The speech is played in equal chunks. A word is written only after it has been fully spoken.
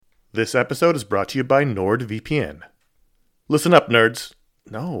This episode is brought to you by NordVPN. Listen up, nerds.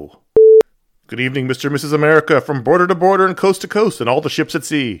 No. Good evening, Mr. and Mrs. America, from border to border and coast to coast and all the ships at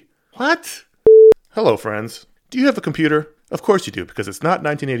sea. What? Hello, friends. Do you have a computer? Of course you do, because it's not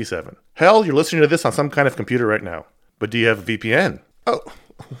 1987. Hell, you're listening to this on some kind of computer right now. But do you have a VPN? Oh,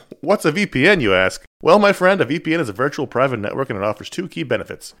 what's a VPN, you ask? Well, my friend, a VPN is a virtual private network and it offers two key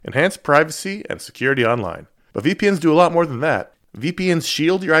benefits: enhanced privacy and security online. But VPNs do a lot more than that. VPNs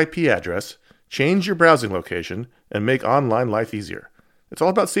shield your IP address, change your browsing location, and make online life easier. It's all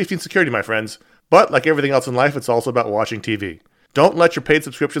about safety and security, my friends. But like everything else in life, it's also about watching TV. Don't let your paid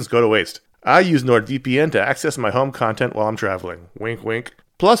subscriptions go to waste. I use NordVPN to access my home content while I'm traveling. Wink, wink.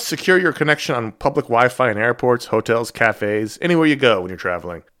 Plus, secure your connection on public Wi-Fi in airports, hotels, cafes, anywhere you go when you're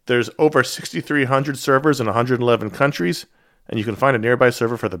traveling. There's over 6,300 servers in 111 countries, and you can find a nearby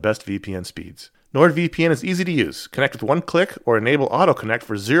server for the best VPN speeds. NordVPN is easy to use. Connect with one click or enable auto-connect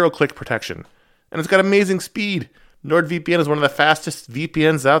for zero-click protection. And it's got amazing speed. NordVPN is one of the fastest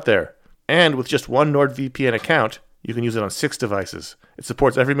VPNs out there. And with just one NordVPN account, you can use it on 6 devices. It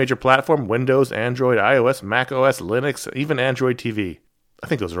supports every major platform: Windows, Android, iOS, macOS, Linux, even Android TV. I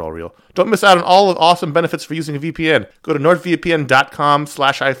think those are all real. Don't miss out on all the awesome benefits for using a VPN. Go to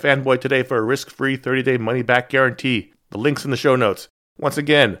nordvpn.com/iFanboy today for a risk-free 30-day money-back guarantee. The link's in the show notes. Once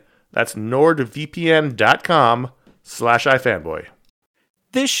again, that's nordvpn.com/iFanboy.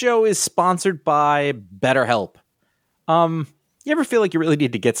 This show is sponsored by BetterHelp. You ever feel like you really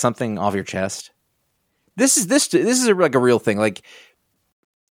need to get something off your chest? This is like a real thing. Like,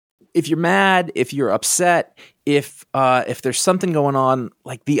 if you're mad, if you're upset, if there's something going on,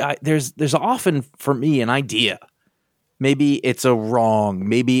 like there's often for me an idea. Maybe it's a wrong,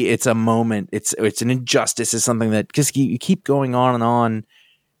 maybe it's a moment, it's an injustice, is something that just you keep going on and on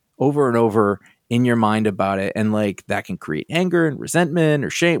over and over in your mind about it, and like that can create anger and resentment or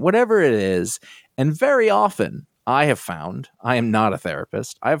shame, whatever it is. And very often, I have found, I am not a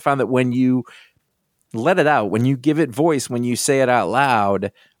therapist, I have found that when you let it out, when you give it voice, when you say it out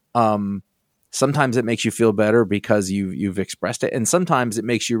loud, sometimes it makes you feel better because you've expressed it, and sometimes it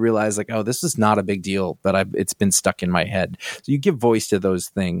makes you realize like, oh, this is not a big deal, but it's been stuck in my head. So you give voice to those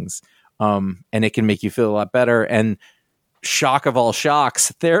things, and it can make you feel a lot better. And shock of all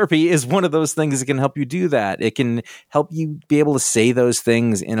shocks, therapy is one of those things that can help you do that. It can help you be able to say those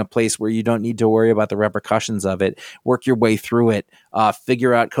things in a place where you don't need to worry about the repercussions of it, work your way through it,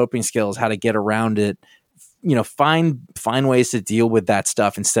 figure out coping skills, how to get around it, find ways to deal with that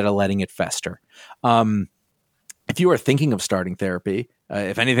stuff instead of letting it fester. If you are thinking of starting therapy,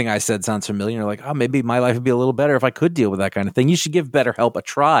 if anything I said sounds familiar, you're like, oh, maybe my life would be a little better if I could deal with that kind of thing, you should give BetterHelp a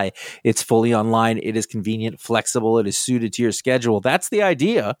try. It's fully online. It is convenient, flexible. It is suited to your schedule. That's the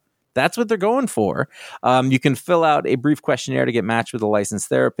idea. That's what they're going for. You can fill out a brief questionnaire to get matched with a licensed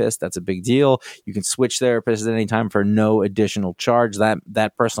therapist. That's a big deal. You can switch therapists at any time for no additional charge.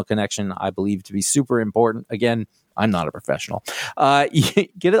 That personal connection, I believe, to be super important. Again, I'm not a professional. Get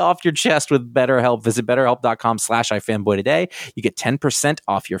it off your chest with BetterHelp. Visit BetterHelp.com/iFanboy today. You get 10%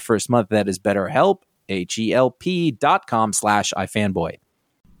 off your first month. That is BetterHelp, HELP.com/iFanboy.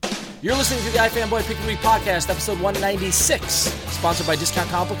 You're listening to the iFanboy Pick of the Week podcast, episode 196, sponsored by Discount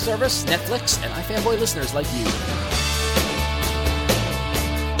Comic Book Service, Netflix, and iFanboy listeners like you.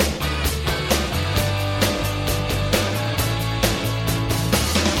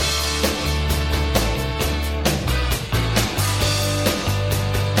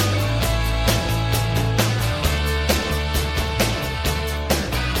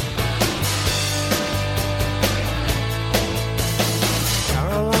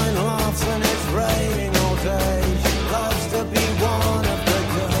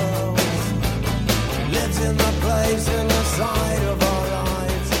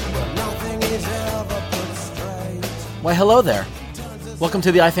 Why, hello there. Welcome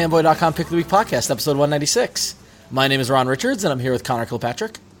to the iFanboy.com Pick of the Week podcast, episode 196. My name is Ron Richards, and I'm here with Conor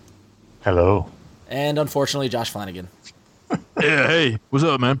Kilpatrick. Hello. And unfortunately, Josh Flanagan. Yeah, hey, what's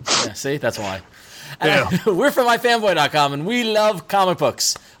up, man? Yeah, see, that's why. Yeah. We're from iFanboy.com, and we love comic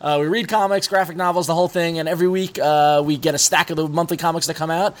books. We read comics, graphic novels, the whole thing, and every week we get a stack of the monthly comics that come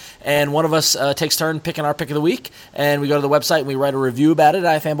out, and one of us takes turn picking our pick of the week, and we go to the website and we write a review about it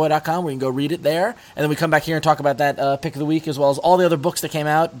at iFanboy.com. We can go read it there, and then we come back here and talk about that pick of the week, as well as all the other books that came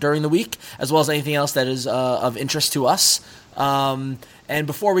out during the week, as well as anything else that is of interest to us. And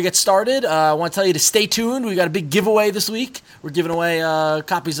before we get started, I want to tell you to stay tuned. We got a big giveaway this week. We're giving away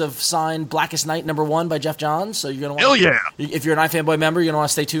copies of signed Blackest Night #1 by Jeff Johns. So you're gonna want, hell yeah! If you're an iFanboy member, you're gonna want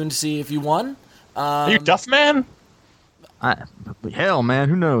to stay tuned to see if you won. Are you Duff Man? Hell, man,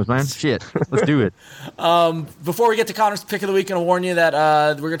 who knows, man? Shit, let's do it. Before we get to Connor's pick of the week, I'm going to warn you that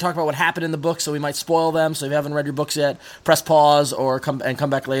we're going to talk about what happened in the book, so we might spoil them. So if you haven't read your books yet, press pause or come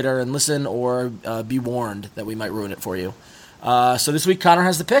back later and listen, or be warned that we might ruin it for you. So this week, Connor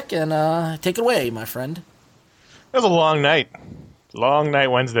has the pick, and take it away, my friend. It was a long night. Long night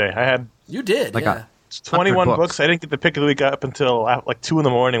Wednesday. You did, Like yeah. 21 books. books. I didn't get the pick of the week up until like 2 in the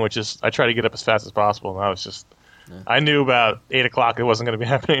morning, which is, I try to get up as fast as possible. And I was just, I knew about 8 o'clock it wasn't going to be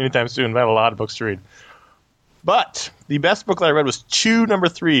happening anytime soon. I had a lot of books to read. But the best book that I read was Chew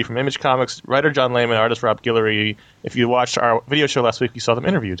 #3 from Image Comics, writer John Layman, artist Rob Guillory. If you watched our video show last week, you saw them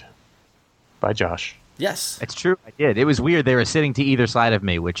interviewed by Josh. Yes. It's true, I did. It was weird. They were sitting to either side of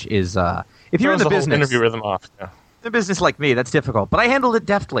me, which is, if you're in Throws the whole business, interview rhythm off. Yeah. the business like me, that's difficult. But I handled it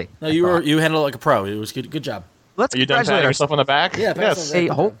deftly. No, you handled it like a pro. It was good. Good job. Let's Are you done congratulate patting our- yourself on the back? Yeah, pat Yes. yourself on Hey,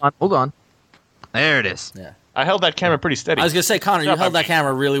 the hold on. There it is. Yeah. I held that camera pretty steady. I was gonna say, Connor, you Yeah, held but- that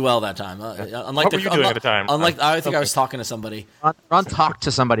camera really well that time. Unlike What were you doing at the time? Unlike, I think I was talking to somebody. Ron talked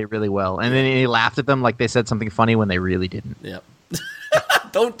to somebody really well, and then he laughed at them like they said something funny when they really didn't. Yep.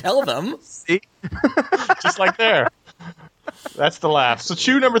 Don't tell them. See? Just like there. That's the laugh. So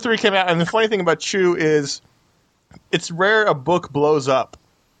Chew #3 came out, and the funny thing about Chew is it's rare a book blows up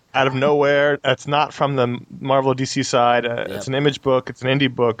out of nowhere. It's not from the Marvel or DC side. It's an Image book. It's an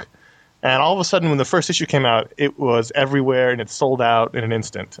indie book. And all of a sudden, when the first issue came out, it was everywhere, and it sold out in an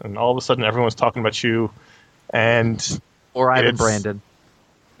instant. And all of a sudden, everyone was talking about Chew. And Or Ivan It's- Brandon.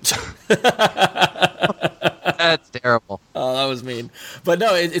 That's terrible. Oh, that was mean. But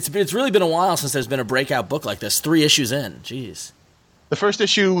no, it's really been a while since there's been a breakout book like this. 3 issues in. Jeez. the first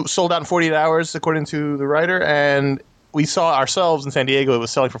issue sold out in 48 hours, according to the writer, and we saw ourselves in San Diego. It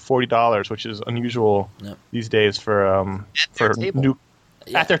was selling for $40, which is unusual these days for their table. new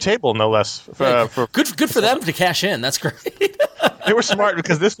at their table, no less. For Good for them to cash in. That's great. they were smart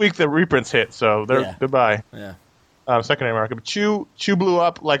because this week the reprints hit, so they're Yeah. goodbye. Yeah. Secondary market, but Chew blew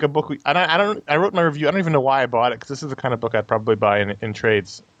up like a book. I wrote my review. I don't even know why I bought it because this is the kind of book I'd probably buy in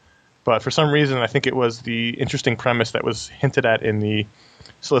trades. But for some reason, I think it was the interesting premise that was hinted at in the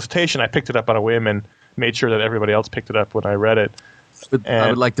solicitation. I picked it up on a whim and made sure that everybody else picked it up when I read it. I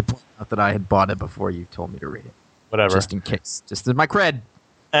would like to point out that I had bought it before you told me to read it. Whatever. Just in case. Just as my cred.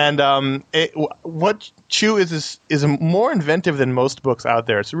 And what Chew is more inventive than most books out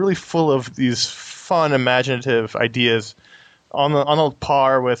there. It's really full of these fun, imaginative ideas, on the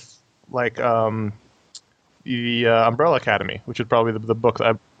par with like the Umbrella Academy, which is probably the book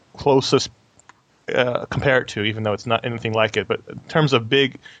I closest compare it to, even though it's not anything like it. But in terms of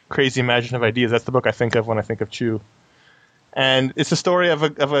big, crazy, imaginative ideas, that's the book I think of when I think of Chew. And it's a story of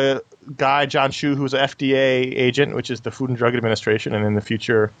a guy, John Chew, who's an FDA agent, which is the Food and Drug Administration, and in this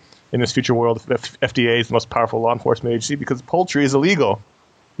future world, FDA is the most powerful law enforcement agency because poultry is illegal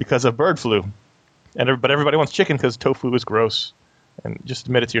because of bird flu. But everybody wants chicken because tofu is gross. And just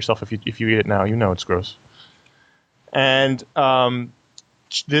admit it to yourself if you eat it now, you know it's gross. And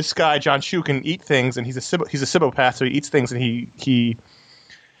this guy, John Chew, can eat things, and he's a Sibopath, so he eats things, and he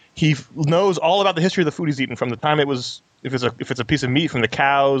knows all about the history of the food he's eaten from the time it was. If it's a piece of meat from the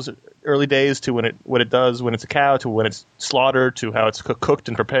cow's early days to what it does when it's a cow, to when it's slaughtered, to how it's cooked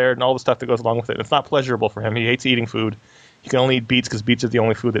and prepared, and all the stuff that goes along with it. It's not pleasurable for him. He hates eating food. He can only eat beets because beets is the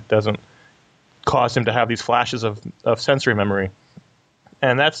only food that doesn't cause him to have these flashes of sensory memory.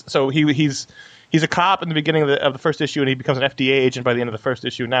 And that's so he's a cop in the beginning of the first issue, and he becomes an FDA agent by the end of the first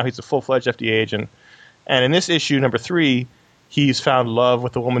issue. Now he's a full-fledged FDA agent. And in this issue, #3. He's found love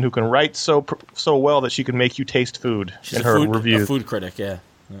with a woman who can write so well that she can make you taste food. She's in her a reviews. food critic, yeah.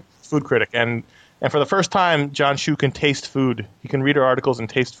 Food critic. And for the first time, John Chew can taste food. He can read her articles and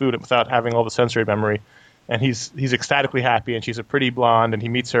taste food without having all the sensory memory. And he's ecstatically happy, and she's a pretty blonde, and he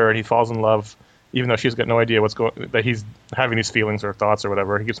meets her, and he falls in love, even though she's got no idea that he's having these feelings or thoughts or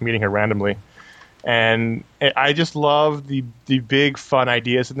whatever. He keeps meeting her randomly. And I just love the big, fun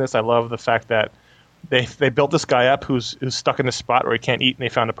ideas in this. I love the fact that they built this guy up who's stuck in this spot where he can't eat, and they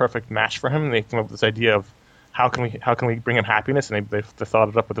found a perfect match for him. And they came up with this idea of how can we bring him happiness, and they thought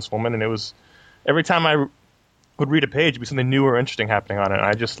it up with this woman. And it was every time I would read a page, it'd be something new or interesting happening on it. And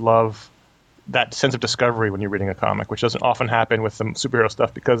I just love that sense of discovery when you're reading a comic, which doesn't often happen with some superhero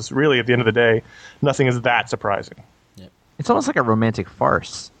stuff because really at the end of the day, nothing is that surprising. It's almost like a romantic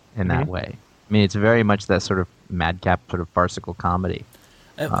farce in that way. I mean, it's very much that sort of madcap, sort of farcical comedy.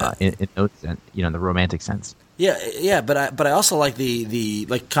 In the romantic sense. Yeah, but I also like the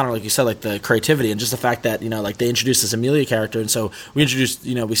like kind of like you said, like the creativity and just the fact that like they introduced this Amelia character, and so we introduced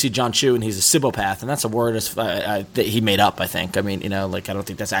we see John Chu and he's a Sibopath, and that's a word that he made up. I think. I mean, like I don't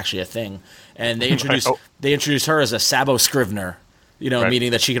think that's actually a thing. And they introduced her as a Sabo Scrivener. Right. Meaning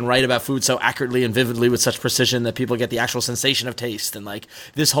that she can write about food so accurately and vividly with such precision that people get the actual sensation of taste. And like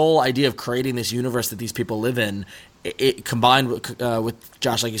this whole idea of creating this universe that these people live in, it combined with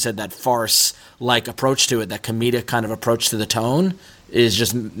Josh, like you said, that farce-like approach to it, that comedic kind of approach to the tone, is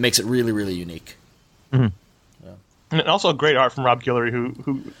just makes it really, really unique. Mm-hmm. Yeah. And also great art from Rob Guillory,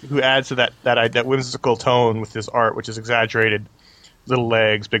 who adds to that whimsical tone with his art, which is exaggerated. Little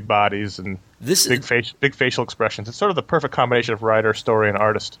legs, big bodies, and big facial expressions. It's sort of the perfect combination of writer, story, and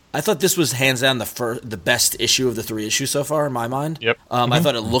artist. I thought this was hands down the best issue of the 3 issues so far in my mind. Yep. I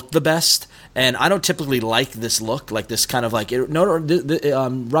thought it looked the best, and I don't typically like this look, like this kind of like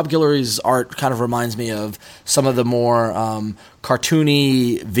Rob Guillory's art kind of reminds me of some of the more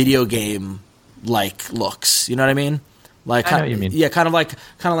cartoony video game like looks. You know what I mean? Like I know what you mean. Yeah, kind of like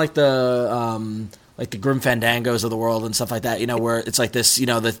the Grim Fandangos of the world and stuff like that, where it's like this,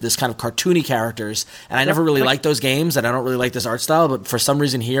 this kind of cartoony characters. And I never really liked those games, and I don't really like this art style, but for some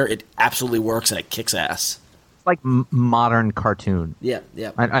reason here, it absolutely works and it kicks ass. It's like modern cartoon. Yeah.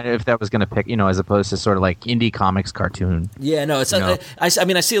 If that was going to pick, as opposed to sort of like indie comics cartoon. Yeah, no, it's. I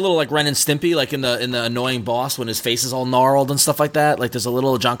see a little like Ren and Stimpy, like in the annoying boss when his face is all gnarled and stuff like that. Like there's a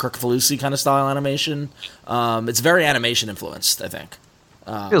little John Kirk-Falusi kind of style animation. It's very animation influenot, I think.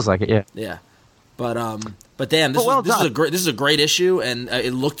 Feels like it, yeah. Yeah. But damn, this is a great issue, and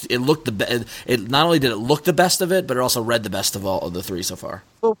it looked not only did it look the best of it, but it also read the best of all of the 3 so far.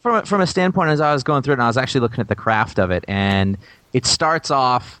 Well, from a standpoint, as I was going through it, and I was actually looking at the craft of it, and it starts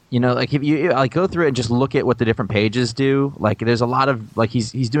off, like if you like go through it and just look at what the different pages do, like there's a lot of like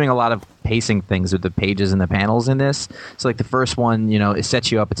he's doing a lot of pacing things with the pages and the panels in this. So like the first one, it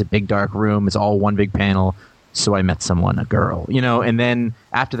sets you up. It's a big dark room. It's all one big panel. So I met someone, a girl, and then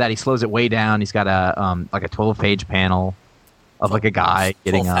after that he slows it way down. He's got a like a 12-page panel of like a guy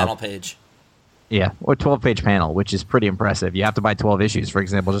getting up. Panel page. Yeah, or 12-page panel, which is pretty impressive. You have to buy 12 issues, for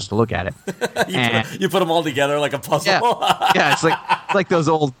example, just to look at it. You put them all together like a puzzle. Yeah, it's like those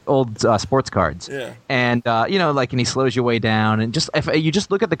old sports cards. Yeah. And and he slows you way down, and just if you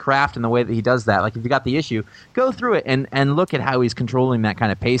just look at the craft and the way that he does that, like if you got the issue, go through it and look at how he's controlling that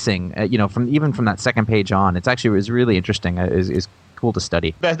kind of pacing. From that second page on, it was really interesting. Is cool to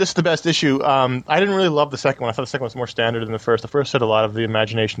study. This is the best issue. I didn't really love the second one. I thought the second one was more standard than the first. The first had a lot of the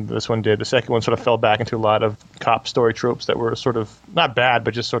imagination that this one did. The second one sort of fell back into a lot of cop story tropes that were sort of not bad,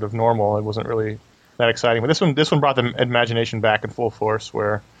 but just sort of normal. It wasn't really that exciting. But this one brought the imagination back in full force.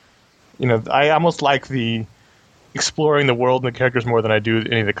 Where, I almost like the exploring the world and the characters more than I do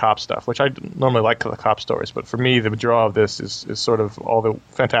any of the cop stuff, which I normally like the cop stories. But for me, the draw of this is sort of all the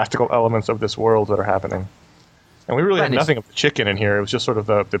fantastical elements of this world that are happening. And we really had nothing of the chicken in here. It was just sort of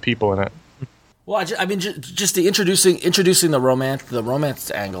the people in it. Well, just the introducing the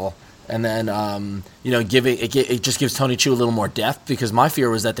romance angle, and then giving it just gives Tony Chu a little more depth, because my fear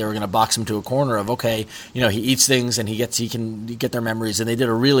was that they were going to box him to a corner of he eats things and he can get their memories, and they did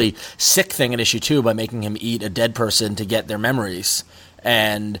a really sick thing in issue 2 by making him eat a dead person to get their memories.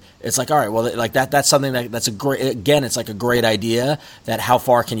 And it's like, all right, well, like that's something that's a great, again, it's like a great idea, that how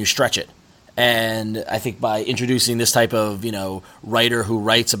far can you stretch it? And I think by introducing this type of writer who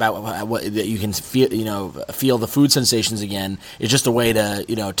writes about what that you can feel the food sensations again, is just a way to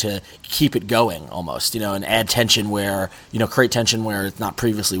to keep it going almost, and add tension where create tension where it not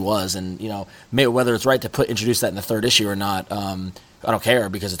previously was, and whether it's right to introduce that in the 3rd issue or not. I don't care,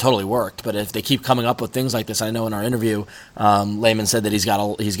 because it totally worked. But if they keep coming up with things like this, I know in our interview, Lehman said that he's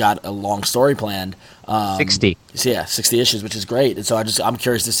got a long story planned. 60. So yeah, 60 issues, which is great. And so I'm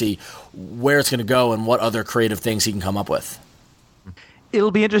curious to see where it's going to go and what other creative things he can come up with.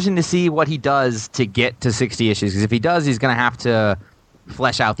 It'll be interesting to see what he does to get to 60 issues, because if he does, he's going to have to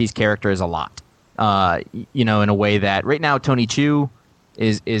flesh out these characters a lot. In a way that right now Tony Chu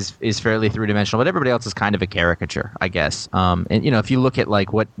is fairly three-dimensional, but everybody else is kind of a caricature, I guess. And if you look at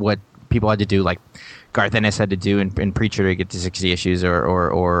like what people had to do, like Garth Ennis had to do in Preacher to get to 60 issues,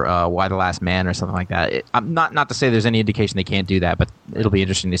 or Why the Last Man or something like that. I'm not to say there's any indication they can't do that, but it'll be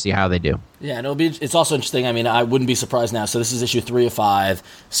interesting to see how they do. Yeah, and it's also interesting. I mean, I wouldn't be surprised now. So this is issue 3 of 5.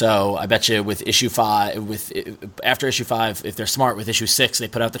 So I bet you with issue 5, after issue 5, if they're smart, with issue 6, they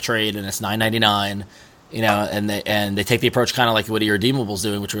put out the trade and it's $9.99. And they take the approach kind of like what Irredeemable's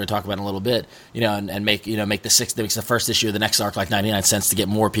doing, which we're going to talk about in a little bit, and make the first issue of the next arc like 99 cents to get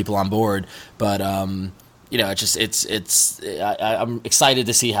more people on board. But I'm excited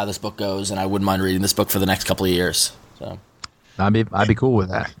to see how this book goes, and I wouldn't mind reading this book for the next couple of years. So I'd be cool with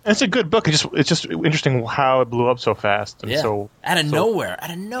that. It's a good book. It's just interesting how it blew up so fast. And out of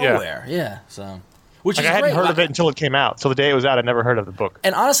nowhere. Yeah. So, which like is I hadn't great. heard of it until it came out. So the day it was out, I'd never heard of the book.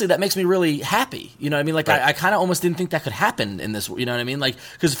 And honestly, that makes me really happy. You know what I mean? Like, Right. I kind of almost didn't think that could happen in this. You know what I mean? Like,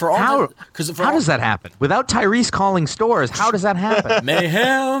 because How does that happen? Without Tyrese calling stores, how does that happen?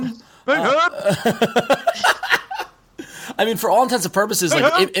 Mayhem? I mean, for all intents and purposes,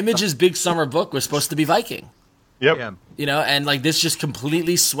 like Image's big summer book was supposed to be Viking. Yep. Yeah. You know, and like this just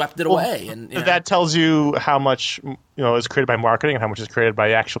completely swept it away. And that tells you how much is created by marketing and how much is created by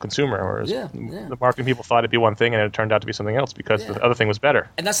the actual consumer. Whereas the marketing people thought it'd be one thing and it turned out to be something else because the other thing was better.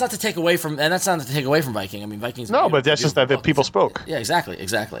 And that's not to take away from Viking. I mean, Viking's but that's just that the people spoke. Yeah, exactly.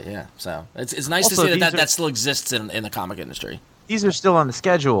 Yeah. So it's nice Also, to see these that still exists in the comic industry. These are still on the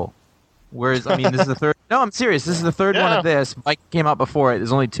schedule. Whereas, I mean, this is the third. No, I'm serious. This is the third one of this. Viking came out before it.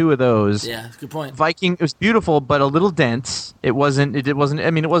 There's only 2 of those. Yeah, good point. Viking, it was beautiful, but a little dense. It wasn't. I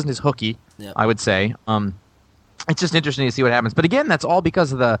mean, it wasn't as hooky. Yep. I would say. It's just interesting to see what happens. But again, that's all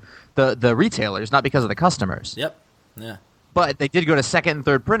because of the retailers, not because of the customers. Yep. Yeah. But they did go to second and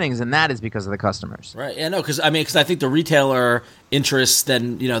third printings, and that is because of the customers. Right. Yeah. No. Because I think the retailer interests.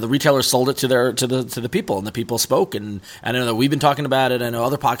 Then the retailer sold it to the people, and the people spoke. And I know that we've been talking about it. I know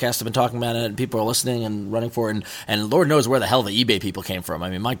other podcasts have been talking about it, and people are listening and running for it. And Lord knows where the hell the eBay people came from. I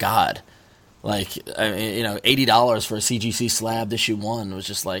mean, my God. Like, $80 for a CGC slabbed issue 1 was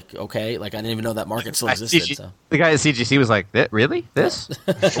just like, okay. Like, I didn't even know that market still existed. So. The guy at CGC was like, really? This?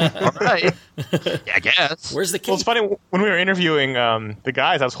 All right. Yeah, I guess. Where's the key? Well, it's funny, when we were interviewing the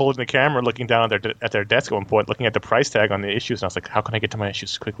guys, I was holding the camera looking down at their desk at one point, looking at the price tag on the issues, and I was like, how can I get to my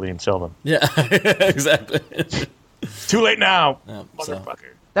issues quickly and sell them? Yeah, exactly. It's too late now, so.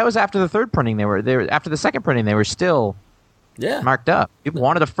 motherfucker. That was after the third printing. They were after the second printing. They were still marked up. People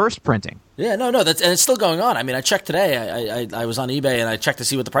wanted a first printing. Yeah, no, and it's still going on. I mean, I checked today. I was on eBay and I checked to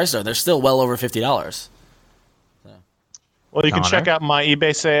see what the prices are. They're still well over $50. Well, you can check out my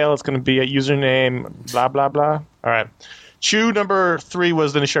eBay sale. It's going to be a username, blah, blah, blah. All right. Chew number 3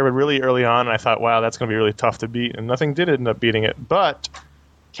 was the issue I read really early on, and I thought, wow, that's going to be really tough to beat, and nothing did end up beating it. But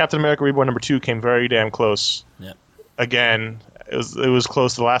Captain America Reborn number 2 came very damn close. Yep. Again, it was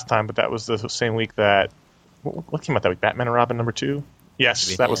close the last time, but that was the same week that... What came out that week? Batman and Robin number 2?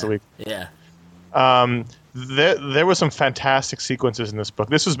 Yes, that was the week. Yeah. There were some fantastic sequences in this book.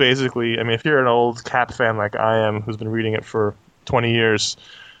 This was basically, I mean, if you're an old Cap fan like I am, who's been reading it for 20 years,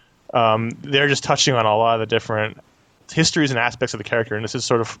 they're just touching on a lot of the different histories and aspects of the character. And this is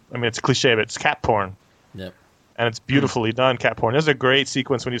sort of, I mean, it's a cliche, but it's Cap porn. Yep. And it's beautifully done, Cap porn. There's a great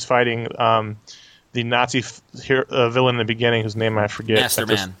sequence when he's fighting the Nazi villain in the beginning, whose name I forget.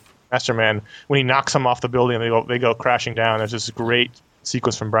 Master Man. When he knocks him off the building and they go crashing down. There's this great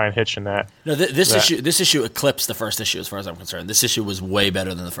sequence from Brian Hitch in that. No, this issue eclipsed the first issue as far as I'm concerned. This issue was way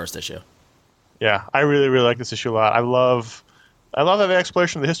better than the first issue. Yeah, I really, really like this issue a lot. I love the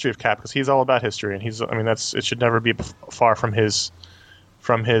exploration of the history of Cap because he's all about history, and it should never be far from his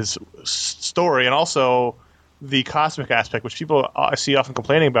story, and also the cosmic aspect, which people I see often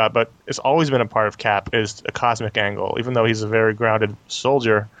complaining about, but it's always been a part of Cap, is a cosmic angle. Even though he's a very grounded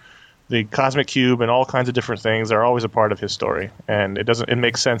soldier, the cosmic cube and all kinds of different things are always a part of his story, and it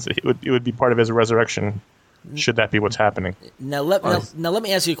makes sense that it would be part of his resurrection should that be what's happening. Now let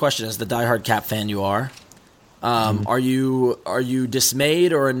me ask you a question. As the diehard Cap fan you are, are you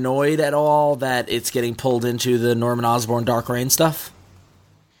dismayed or annoyed at all that it's getting pulled into the Norman Osborn Dark Reign stuff?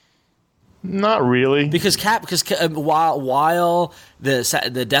 Not really, because while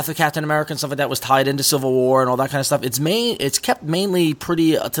the death of Captain America and stuff like that was tied into Civil War and all that kind of stuff, it's kept mainly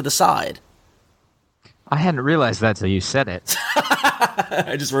pretty to the side. I hadn't realized that till you said it.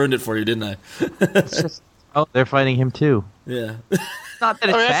 I just ruined it for you, didn't I? It's just, they're fighting him too. Yeah. Not that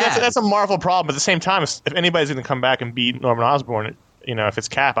it's bad. That's a Marvel problem. But at the same time, if anybody's going to come back and beat Norman Osborn, if it's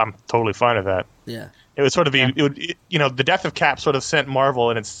Cap, I'm totally fine with that. Yeah. It would sort of be, the death of Cap sort of sent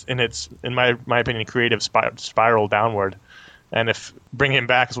Marvel in my opinion, creative spiral downward. And if bringing him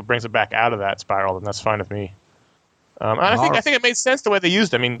back is what brings it back out of that spiral, then that's fine with me. I think it made sense the way they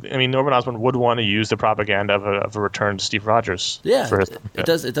used it. I mean, Norman Osborn would want to use the propaganda of a return to Steve Rogers. Yeah, it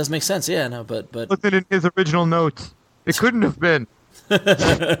does. It does make sense. Yeah, no, but looked at it in his original notes. It couldn't have been.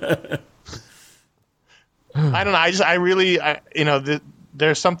 I don't know.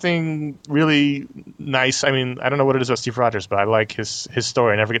 There's something really nice. I mean, I don't know what it is about Steve Rogers, but I like his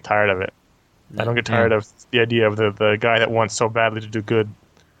story. I never get tired of it. I don't get tired of the idea of the guy that wants so badly to do good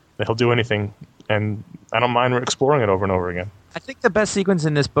that he'll do anything, and I don't mind exploring it over and over again. I think the best sequence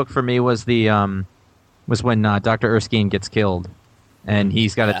in this book for me was the was when Dr. Erskine gets killed, and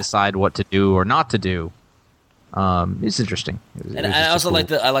he's got to decide what to do or not to do. It's interesting. And I also like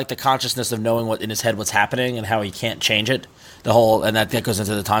the consciousness of knowing what in his head what's happening and how he can't change it. And that goes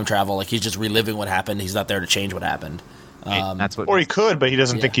into the time travel. Like he's just reliving what happened. He's not there to change what happened. That's what. Or he could, but he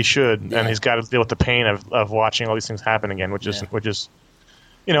doesn't think he should, and he's got to deal with the pain of watching all these things happen again, which is,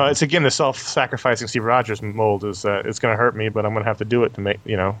 it's again the self-sacrificing Steve Rogers mold is it's going to hurt me, but I'm going to have to do it to make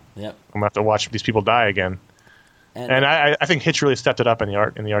I'm going to have to watch these people die again. And I think Hitch really stepped it up in the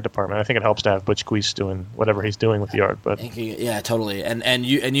art department. I think it helps to have Butch Guice doing whatever he's doing with the art. But yeah, totally. And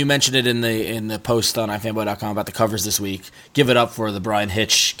you mentioned it in the post on iFanboy.com about the covers this week. Give it up for the Brian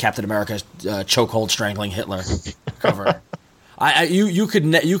Hitch Captain America chokehold strangling Hitler cover. You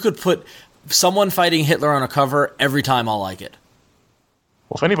could put someone fighting Hitler on a cover every time. I'll like it.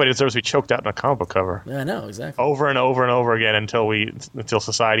 Well, if anybody deserves to be choked out in a comic book cover, yeah, I know exactly. Over and over and over again until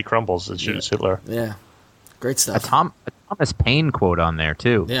society crumbles, it's Hitler. Yeah. Great stuff. A Thomas Paine quote on there,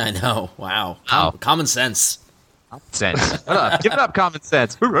 too. Yeah, I know. Wow. Common sense. Give it up, common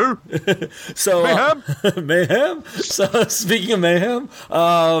sense. So Mayhem. Mayhem. So speaking of Mayhem,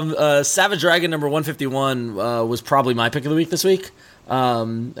 Savage Dragon number 151 was probably my pick of the week this week.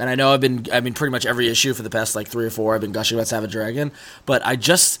 And I know I've been pretty much every issue for the past 3 or 4. I've been gushing about Savage Dragon, but I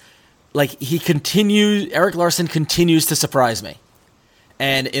just Eric Larson continues to surprise me.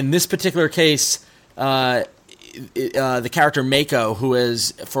 And in this particular case, the character Mako, who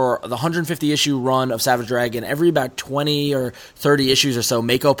is for the 150 issue run of Savage Dragon, every about 20 or 30 issues or so,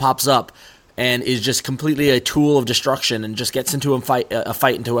 Mako pops up and is just completely a tool of destruction and just gets into a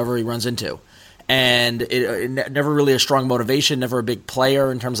fight into whoever he runs into. And it never really a strong motivation, never a big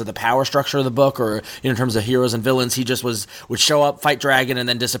player in terms of the power structure of the book or in terms of heroes and villains. He just would show up, fight Dragon, and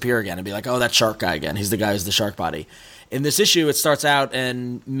then disappear again and be like, oh, that shark guy again. He's the guy who's the shark body. In this issue, it starts out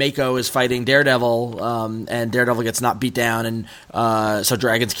and Mako is fighting Daredevil, and Daredevil gets not beat down, and so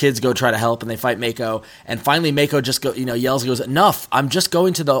Dragon's kids go try to help, and they fight Mako. And finally, Mako just yells, goes, "Enough! I'm just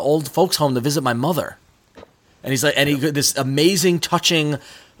going to the old folks' home to visit my mother." And he's like, this amazing, touching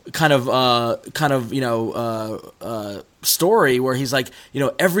kind of story where he's like,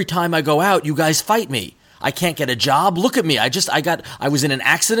 every time I go out, you guys fight me. I can't get a job. Look at me. I was in an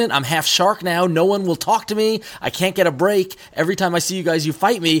accident. I'm half shark now. No one will talk to me. I can't get a break. Every time I see you guys, you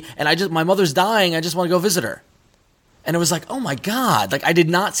fight me. And my mother's dying. I just want to go visit her. And it was like, oh my God. I did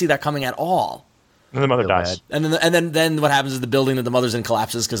not see that coming at all. And the mother dies. And then what happens is the building that the mother's in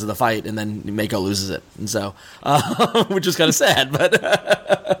collapses because of the fight. And then Mako loses it. And so, which is kind of sad,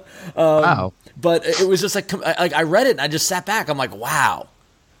 but, wow. But it was just I read it and I just sat back. I'm like, wow.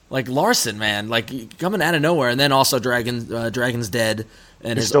 Larson, man, coming out of nowhere, and then also Dragon's dead,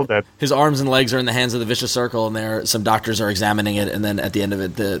 and he's still dead. His arms and legs are in the hands of the Vicious Circle, and some doctors are examining it, and then at the end of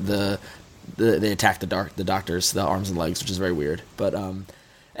it, they attack the doctors, the arms and legs, which is very weird. But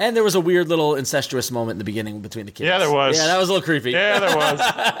and there was a weird little incestuous moment in the beginning between the kids. Yeah, there was. Yeah, that was a little creepy. Yeah, there was.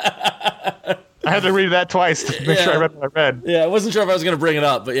 I had to read that twice to make sure I read what I read. Yeah, I wasn't sure if I was going to bring it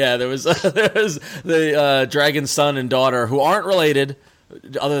up, but yeah, there was the Dragon's son and daughter who aren't related.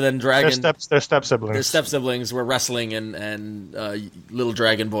 Other than Dragon, their step siblings. Their step siblings were wrestling, and little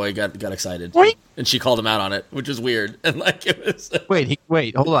Dragon boy got excited, and she called him out on it, which was weird. And it was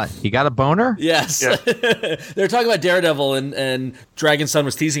wait, hold on. He got a boner? Yes. Yeah. They were talking about Daredevil, and Dragon's son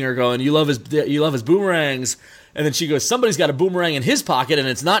was teasing her, going, "You love his boomerangs," and then she goes, "Somebody's got a boomerang in his pocket, and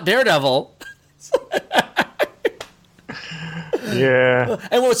it's not Daredevil." Yeah.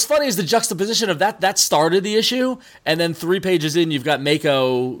 And what's funny is the juxtaposition of that started the issue, and then 3 pages in, you've got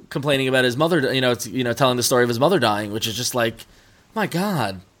Mako complaining about his mother, telling the story of his mother dying, which is just like, my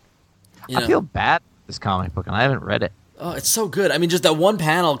God. I feel bad for this comic book, and I haven't read it. Oh, it's so good. I mean, just that one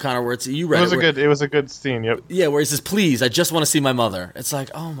panel, Conor, where you read it. It was a good scene. Yep. Yeah, where he says, "Please, I just want to see my mother." It's like,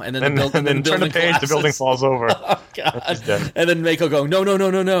 oh my, and then turn the page, collapses. the building falls over. Oh God! And then Mako going, "No."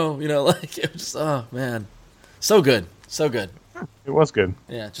 It was just, oh man, so good. It was good.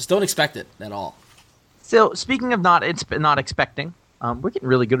 Yeah, just don't expect it at all. So, speaking of not expecting, we're getting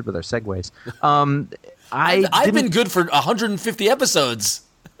really good with our segues. I've been good for 150 episodes.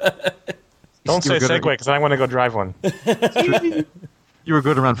 Don't say segue because I want to go drive one. You were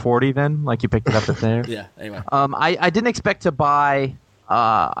good around 40 then, you picked it up at there. Yeah. Anyway, I didn't expect to buy.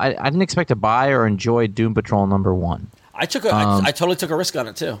 I didn't expect to buy or enjoy Doom Patrol #1. I totally took a risk on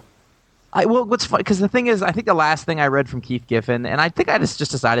it too. What's funny, because the thing is, I think the last thing I read from Keith Giffen, and I think I just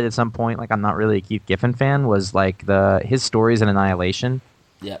decided at some point, I'm not really a Keith Giffen fan, was his stories in Annihilation.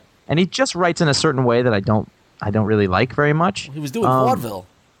 Yeah. And he just writes in a certain way that I don't really like very much. He was doing vaudeville.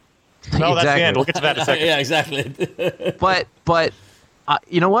 No, exactly. that's the end. We'll get to that in a second. Yeah, exactly. but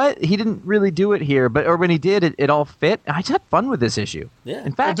You know what? He didn't really do it here, or when he did, it all fit. I just had fun with this issue. Yeah.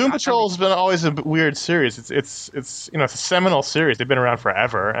 In fact, Doom Patrol has been always a weird series. It's a seminal series. They've been around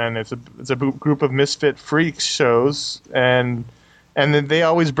forever, and it's a group of misfit freaks shows, and then they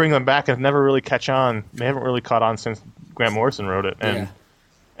always bring them back and never really catch on. They haven't really caught on since Grant Morrison wrote it,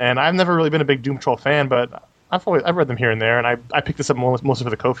 and I've never really been a big Doom Patrol fan, but I've read them here and there, and I picked this up mostly for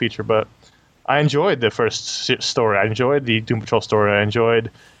the co-feature, but I enjoyed the first story. I enjoyed the Doom Patrol story. I enjoyed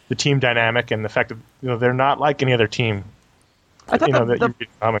the team dynamic and the fact that they're not like any other team. I thought that you read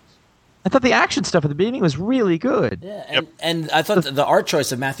comics. I thought the action stuff at the beginning was really good. Yeah, and I thought the art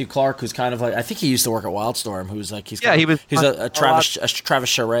choice of Matthew Clark, who's kind of like, I think he used to work at Wildstorm, who's like he's a Travis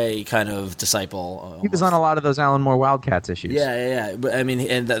Charest kind of disciple. He was on a lot of those Alan Moore Wildcats issues. Yeah. But I mean,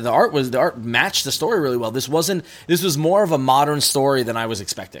 and the art matched the story really well. This was more of a modern story than I was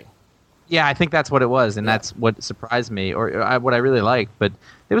expecting. Yeah, I think that's what it was, and that's what surprised me, or what I really liked. But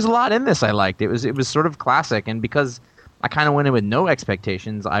there was a lot in this I liked. It was sort of classic, and because I kind of went in with no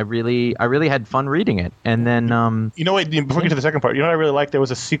expectations, I really had fun reading it. And then, before we get to the second part, what I really liked? There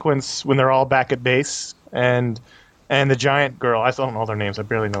was a sequence when they're all back at base, and the giant girl. I don't know all their names. I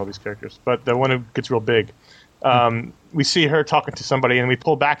barely know these characters, but the one who gets real big. We see her talking to somebody, and we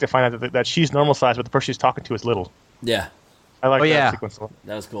pull back to find out that she's normal size, but the person she's talking to is little. Yeah. I like that sequence a lot.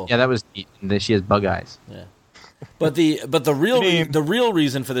 That was cool. Yeah, that was neat. She has bug eyes. Yeah, but the real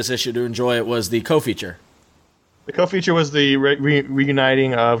reason for this issue to enjoy it was the co-feature. The co-feature was the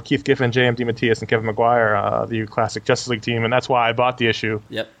reuniting of Keith Giffen, J.M. DeMatteis, and Kevin Maguire, the classic Justice League team, and that's why I bought the issue.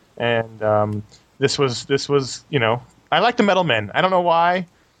 Yep. And this was I like the Metal Men. I don't know why,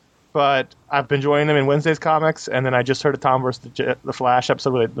 but I've been enjoying them in Wednesday's comics, and then I just heard a Tom vs. the Flash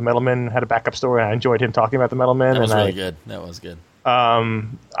episode where the Metal Men had a backup story, and I enjoyed him talking about the Metal Men. That was really good. That was good.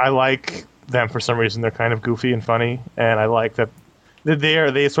 I like them for some reason. They're kind of goofy and funny, and I like that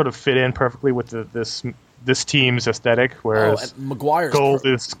they sort of fit in perfectly with this team's aesthetic. Whereas Maguire's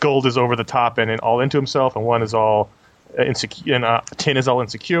Gold is over the top and all into himself, and one is all insecure, and Tin is all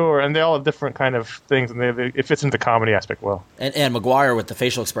insecure, and they all have different kind of things, and it fits into the comedy aspect well. And Maguire with the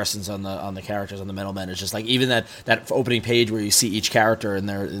facial expressions on the characters on the Metal Men is just like, even that opening page where you see each character and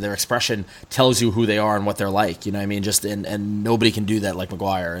their expression tells you who they are and what they're like. You know what I mean? Just and nobody can do that like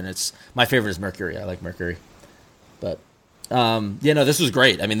Maguire. And it's my favorite is Mercury. I like Mercury, but this was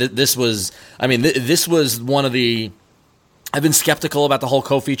great. I mean, this was one of the. I've been skeptical about the whole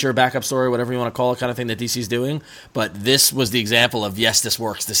co-feature, backup story, whatever you want to call it, kind of thing that DC's doing. But this was the example of, yes, this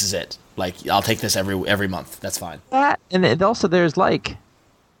works. This is it. Like, I'll take this every month. That's fine. That, and also there's like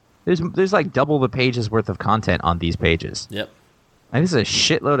double the pages worth of content on these pages. Yep. Like, this is a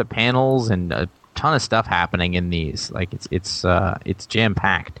shitload of panels and a ton of stuff happening in these. Like, it's jam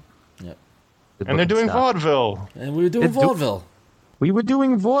packed. Yep. And they're doing vaudeville. And we were doing vaudeville. We were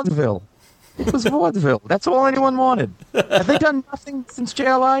doing vaudeville. It was vaudeville. That's all anyone wanted. Have they done nothing since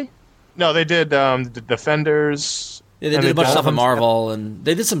JLI? No, they did the Defenders. Yeah, they did a bunch of stuff at Marvel, and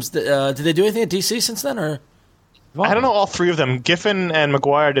they did some. Did they do anything at DC since then, or? I don't know all three of them. Giffen and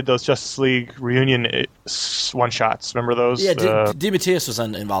Maguire did those Justice League reunion one-shots. Remember those? Yeah, DeMatteis was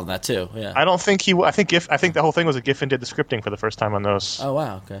involved in that too. Yeah. I don't think I think the whole thing was that Giffen did the scripting for the first time on those. Oh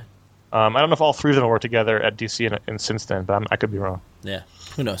wow, okay. I don't know if all three of them worked together at DC and since then, but I could be wrong. Yeah,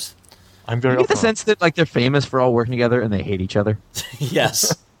 who knows? I'm very. You get the sense that like they're famous for all working together and they hate each other.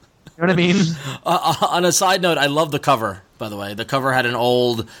 Yes. You know what I mean? On a side note, I love the cover. By the way, the cover had an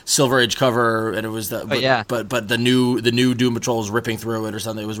old Silver Age cover, and it was but the new Doom Patrol was ripping through it or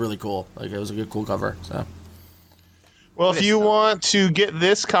something. It was really cool. Like, it was a good, cool cover. So. Well, if you want to get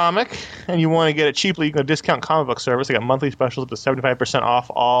this comic and you want to get it cheaply, you can go to Discount Comic Book Service. They got monthly specials up to 75% off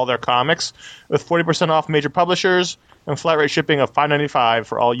all their comics, with 40% off major publishers and flat rate shipping of $5.95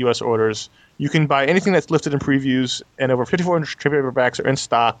 for all U.S. orders. You can buy anything that's listed in previews, and over 5,400 trade paperbacks are in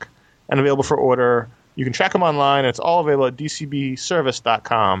stock and available for order. You can track them online, and it's all available at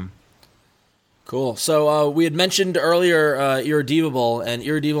dcbservice.com. Cool. So we had mentioned earlier Irredeemable, and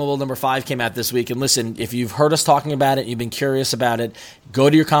Irredeemable number 5 came out this week. And listen, if you've heard us talking about it, you've been curious about it, go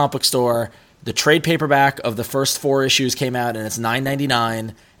to your comic book store. The trade paperback of the first 4 issues came out, and it's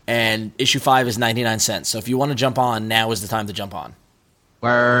 $9.99, and issue 5 is 99 cents. So if you want to jump on, now is the time to jump on.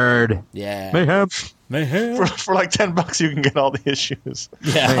 Word. Yeah. Mayhem. For like $10, you can get all the issues.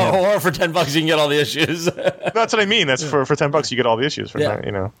 Yeah, or for $10, you can get all the issues. That's what I mean. That's for $10, you get all the issues.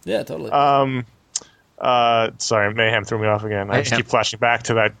 Yeah, totally. Sorry, Mayhem threw me off again. I just keep flashing back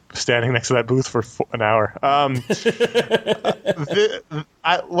to that standing next to that booth for an hour. I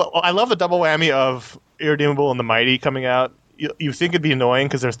love the double whammy of Irredeemable and the Mighty coming out. you think it'd be annoying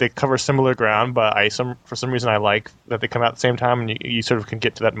because they cover similar ground, but for some reason I like that they come out at the same time, and you sort of can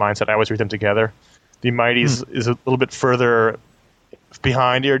get to that mindset. I always read them together. The Mighty is a little bit further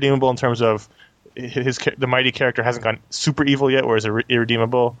behind Irredeemable in terms of the Mighty character hasn't gone super evil yet, whereas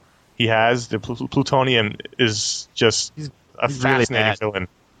Irredeemable he has. The Plutonium is just he's a fascinating really villain.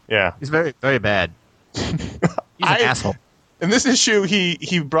 Yeah, he's very, very bad. He's an asshole. In this issue,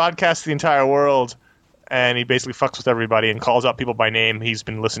 he broadcasts the entire world, and he basically fucks with everybody and calls out people by name he's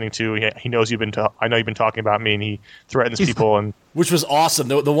been listening to. He knows I know you've been talking about me, and he threatens people. And which was awesome.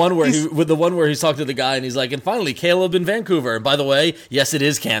 The one where he's talking to the guy, and he's like, and finally, Caleb in Vancouver. And by the way, yes, it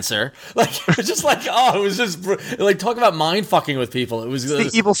is cancer. Like, it was just like, it was just like, talk about mind fucking with people. It was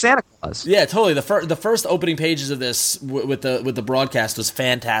the evil Santa Claus. Yeah, totally. The first opening pages of this with the broadcast was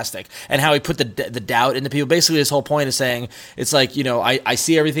fantastic, and how he put the doubt into people. Basically, his whole point is saying it's like, I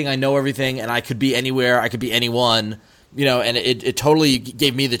see everything, I know everything, and I could be anywhere, I could be anyone, and it totally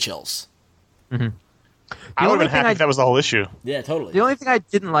gave me the chills. Mm-hmm. I would have been happy if that was the whole issue. Yeah, totally. The only thing I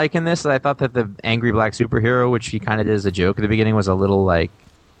didn't like in this is I thought that the angry black superhero, which he kind of did as a joke at the beginning, was a little like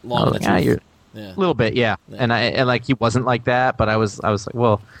long a little bit, yeah. And like he wasn't like that, but I was like,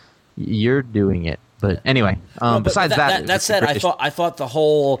 well, you're doing it. But anyway, besides that said, I thought the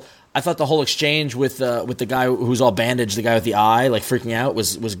whole exchange with the guy who's all bandaged, the guy with the eye, like freaking out,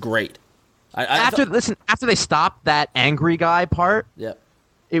 was great. After they stopped that angry guy part, yep.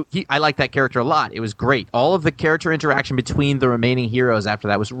 I liked that character a lot. It was great. All of the character interaction between the remaining heroes after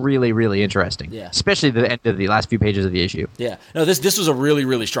that was really, really interesting. Yeah. Especially the end of the last few pages of the issue. Yeah. No, this was a really,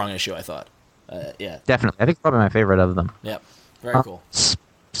 really strong issue, I thought. Yeah. Definitely. I think it's probably my favorite of them. Yep. Very cool.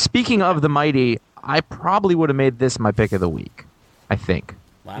 Speaking of the Mighty, I probably would have made this my pick of the week, I think.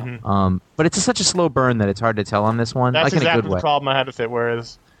 Wow. Mm-hmm. But it's such a slow burn that it's hard to tell on this one. That's like exactly in a good the way. problem I had with it,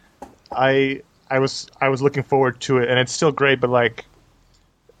 whereas I was looking forward to it, and it's still great, but like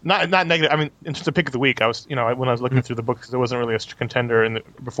not negative. I mean, in terms of pick of the week, I was when I was looking through the book, because there wasn't really a contender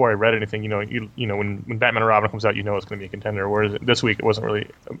before I read anything. When Batman and Robin comes out, it's going to be a contender. Whereas this week, it wasn't really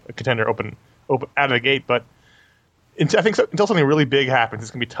a contender open out of the gate. But I think until something really big happens,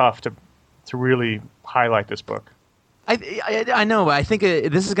 it's going to be tough to really highlight this book. I know, but I think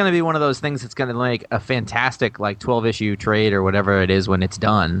this is going to be one of those things that's going to make a fantastic 12-issue trade or whatever it is when it's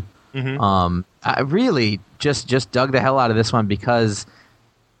done. Mm-hmm. I really just dug the hell out of this one because,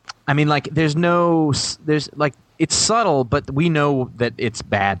 I mean, there's it's subtle, but we know that it's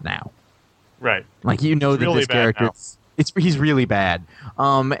bad now. Right. That really this character, he's really bad.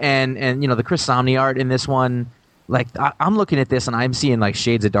 And the Chris Samnee art in this one, I'm looking at this and I'm seeing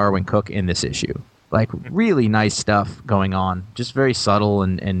shades of Darwin Cook in this issue. Really nice stuff going on. Just very subtle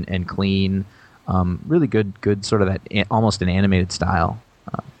and clean. Really good sort of that almost an animated style.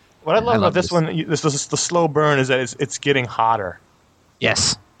 What I love about this one, the slow burn, is that it's getting hotter.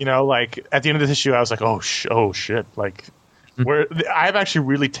 Yes. At the end of this issue, I was like, oh shit. I'm actually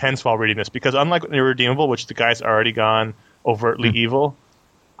really tense while reading this, because unlike Irredeemable, which the guy's already gone overtly evil,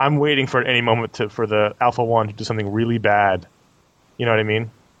 I'm waiting for any moment for the Alpha One to do something really bad. You know what I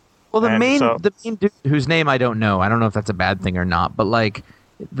mean? Well, the main dude whose name I don't know if that's a bad thing or not, but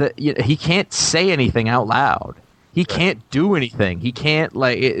he can't say anything out loud. He can't do anything. He can't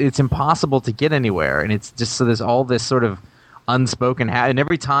it's impossible to get anywhere, and it's just so there's all this sort of unspoken and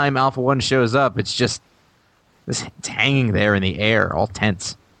every time Alpha One shows up, it's just it's hanging there in the air, all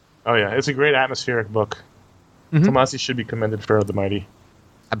tense. Oh yeah, it's a great atmospheric book. Mm-hmm. Tomasi should be commended for The Mighty.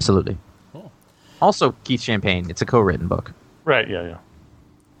 Absolutely. Cool. Also, Keith Champagne. It's a co-written book. Right. Yeah.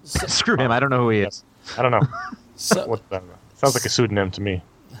 Screw him. I don't know who he is. I don't know. Sounds like a pseudonym to me.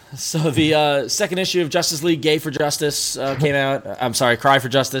 So the second issue of Justice League Gay for Justice came out. I'm sorry, Cry for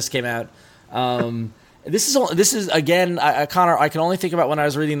Justice came out. This is again, Conor, I can only think about when I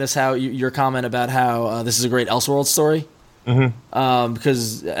was reading this how your comment about how this is a great Elseworld story. Mm-hmm.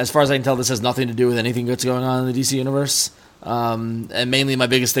 Because as far as I can tell, this has nothing to do with anything that's going on in the DC universe. And mainly my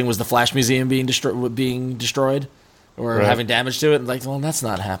biggest thing was the Flash Museum being destroyed or having damage to it. And well, that's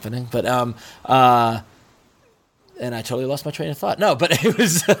not happening. But and I totally lost my train of thought. No, but it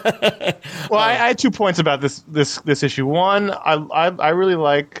was. Well, I had 2 points about this issue. One, I really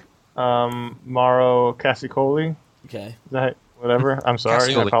like Mauro Casicoli. Okay. Is that whatever? I'm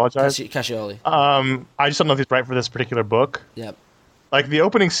sorry. I apologize. Cascioli. I just don't know if he's right for this particular book. Yep. The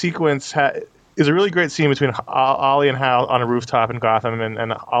opening sequence is a really great scene between Ollie and Hal on a rooftop in Gotham,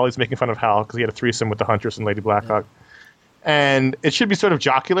 and Ollie's making fun of Hal because he had a threesome with the Huntress and Lady Blackhawk. And it should be sort of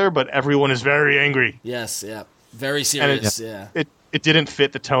jocular, but everyone is very angry. Yes, yeah. Very serious, It didn't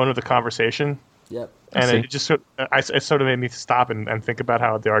fit the tone of the conversation. Yep. And it sort of made me stop and think about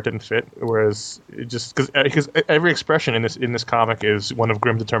how the art didn't fit. Whereas it just because every expression in this comic is one of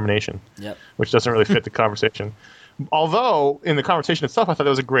grim determination, which doesn't really fit the conversation. Although in the conversation itself, I thought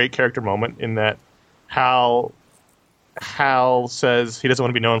there was a great character moment in that Hal says he doesn't want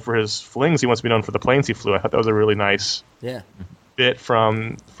to be known for his flings; he wants to be known for the planes he flew. I thought that was a really nice bit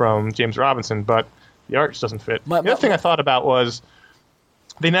from James Robinson, but the art just doesn't fit. The other thing I thought about was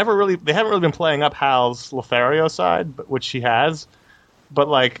they haven't really been playing up Hal's Lothario side, which he has. But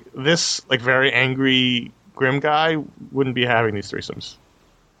like this, like very angry grim guy wouldn't be having these threesomes.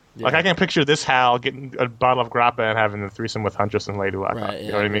 Yeah. Like I can picture this Hal getting a bottle of grappa and having the threesome with Huntress and Lady Lockhart. Right,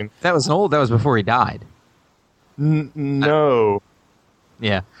 you know what I mean? That was old. That was before he died. No.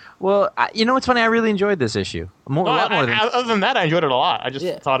 Yeah. Well, you know what's funny? I really enjoyed this issue. Other than that, I enjoyed it a lot. I just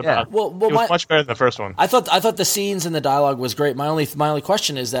thought about it. Well, it was much better than the first one. I thought the scenes and the dialogue was great. My only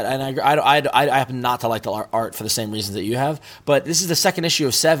question is that, and I happen not to like the art for the same reasons that you have, but this is the second issue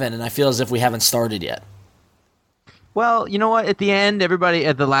of 7, and I feel as if we haven't started yet. Well, you know what? At the end,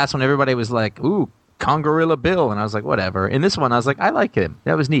 at the last one, everybody was like, "Ooh, Congorilla Bill," and I was like, "Whatever." In this one, I was like, "I like him.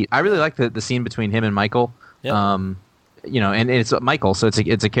 That was neat." I really like the scene between him and Michael. Yep. You know, and it's Michael, so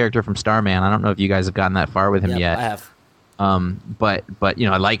it's a character from Starman. I don't know if you guys have gotten that far with him yet. I have. But you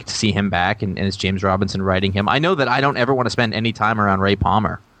know, I like to see him back, and it's James Robinson writing him. I know that I don't ever want to spend any time around Ray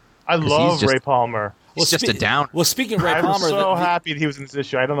Palmer. I love Ray Palmer. He's just a down. Well, speaking of Ray Palmer, I'm so happy that he was in this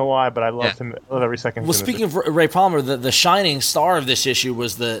issue. I don't know why, but I loved him. I love every second. Well, speaking of Ray Palmer, the shining star of this issue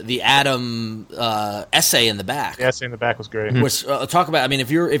was the Adam essay in the back. The essay in the back was great. Which talk about. I mean, if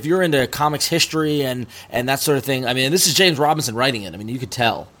you're into comics history and that sort of thing, I mean, this is James Robinson writing it. I mean, you could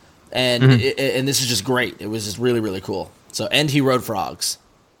tell, and and this is just great. It was just really, really cool. So, and he rode frogs.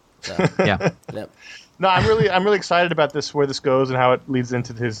 So, yeah. Yep. No, I'm really excited about where this goes and how it leads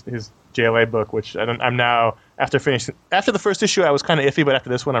into his JLA book, which I'm now after the first issue I was kind of iffy, but after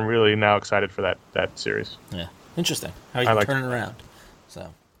this one I'm really now excited for that series. Yeah, interesting how you can turn it around.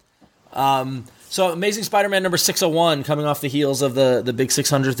 So Amazing Spider-Man number 601 coming off the heels of the big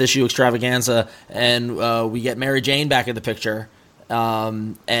 600th issue extravaganza, and we get Mary Jane back in the picture,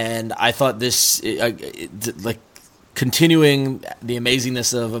 and I thought this continuing the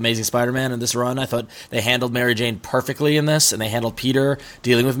amazingness of Amazing Spider-Man in this run, I thought they handled Mary Jane perfectly in this, and they handled Peter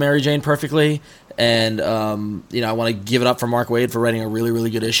dealing with Mary Jane perfectly. And I want to give it up for Mark Waid for writing a really, really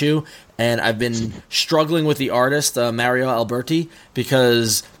good issue. And I've been struggling with the artist Mario Alberti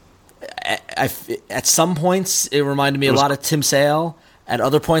because at some points it reminded me a lot of Tim Sale. At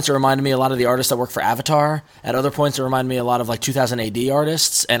other points, it reminded me a lot of the artists that work for Avatar. At other points, it reminded me a lot of like 2000 AD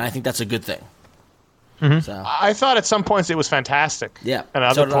artists, and I think that's a good thing. Mm-hmm. So. I thought at some points it was fantastic. Yeah. And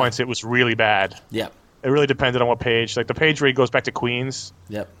at other points it was really bad. Yeah. It really depended on what page. Like the page where he goes back to Queens.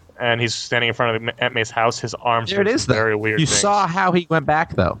 Yep. And he's standing in front of Aunt May's house. His arms there it is, very weird. You things. saw how he went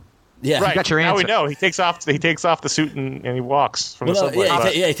back, though. Yeah, right. You got your answer. Now we know. He takes off the suit and he walks from the subway.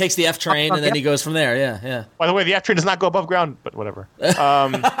 He takes the F train and then he goes from there. Yeah. By the way, the F train does not go above ground, but whatever. Wait,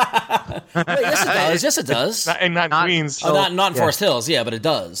 yes, it does. Yes, it does. Not in Queens. Not in Forest Hills. Yeah, but it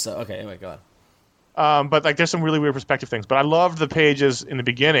does. So okay, anyway, go on. But like, there's some really weird perspective things. But I loved the pages in the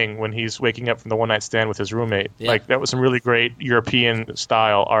beginning when he's waking up from the one night stand with his roommate. Yeah. Like that was some really great European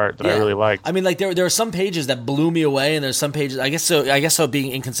style art that I really liked. I mean, like there are some pages that blew me away, and there's some pages. I guess so.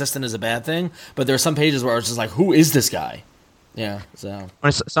 Being inconsistent is a bad thing, but there are some pages where I was just like, "Who is this guy?" Yeah. So.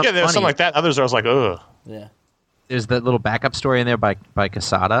 There's something like that. Others I was like, "Ugh." Yeah. There's that little backup story in there by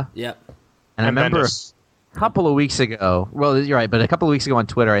Quesada. Yep. And I remember a couple of weeks ago. Well, you're right, but a couple of weeks ago on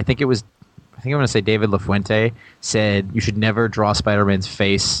Twitter, I think I'm going to say David LaFuente said you should never draw Spider-Man's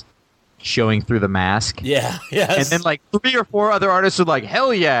face showing through the mask. Yeah, yes. And then like 3 or 4 other artists were like,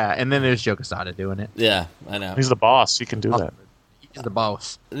 hell yeah. And then there's Joe Quesada doing it. Yeah, I know. He's the boss. He can do that. He's the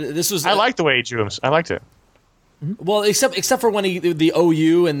boss. I liked the way he drew him. I liked it. Well, except for when the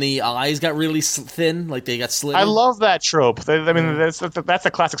OU and the eyes got really thin, like they got slit. I love that trope. That's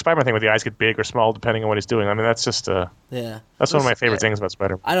a classic Spider-Man thing where the eyes get big or small depending on what he's doing. I mean, that's just that's one of my favorite things about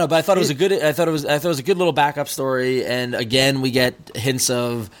Spider-Man. I know, but I thought it was a good. I thought it was a good little backup story, and again, we get hints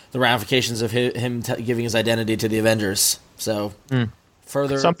of the ramifications of him giving his identity to the Avengers. So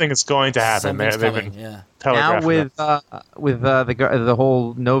further, something is going to happen. They've been now with the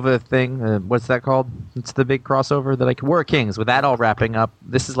whole Nova thing. What's that called? It's the big crossover that War of Kings. With that all wrapping up,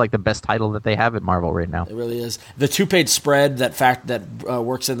 this is like the best title that they have at Marvel right now. It really is. The 2-page spread that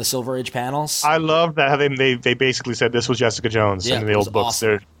works in the Silver Age panels. I love that how they basically said this was Jessica Jones in the old books.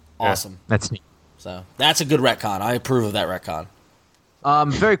 Awesome. Awesome. That's neat. So that's a good retcon. I approve of that retcon.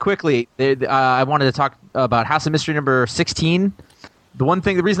 Very quickly, I wanted to talk about House of Mystery number 16.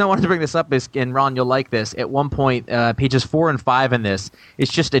 the reason I wanted to bring this up is, and Ron, you'll like this. At one point, pages 4 and 5 in this,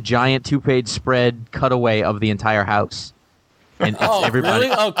 it's just a giant 2-page spread cutaway of the entire house. And Oh, everybody,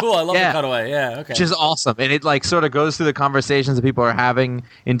 really? Oh, cool. I love Yeah. the cutaway. Yeah, okay. which is awesome. And it like sort of goes through the conversations that people are having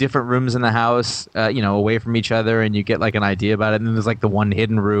in different rooms in the house, away from each other, and you get like an idea about it. And then there's like the one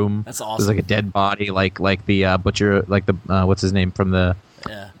hidden room. That's awesome. There's like a dead body, like the butcher, like the what's his name from the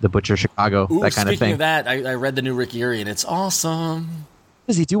Butcher Chicago, Ooh, that kind of speaking thing. of that, I read the new Rick Erie, and it's awesome.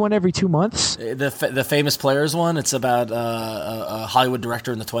 Does he do one every 2 months? The famous players one. It's about a Hollywood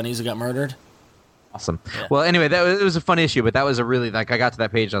director in the 20s who got murdered. Awesome. Yeah. Well, anyway, it was a fun issue, but that was a really I got to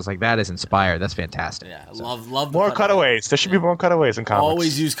that page and I was like, that is inspired. That's fantastic. Yeah, love the More cutaways. There should be more cutaways in comics.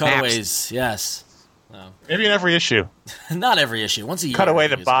 Always use cutaways. Yes. Maybe in every issue. Not every issue. Once a year. Cut away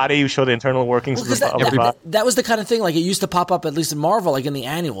the use body. You show the internal workings Well, of 'cause the body. that was the kind of thing. Like it used to pop up at least in Marvel, like in the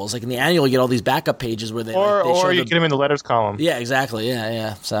annuals. Like in the annual, you get all these backup pages where they show Or you get them in the letters column. Yeah, exactly.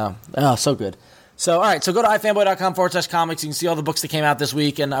 Yeah. So good. So all right. So go to ifanboy.com/comics. You can see all the books that came out this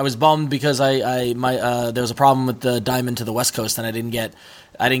week. And I was bummed because there was a problem with the Diamond to the West Coast, and I didn't get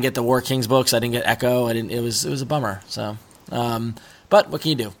the War Kings books. I didn't get Echo. It was a bummer. So. But what can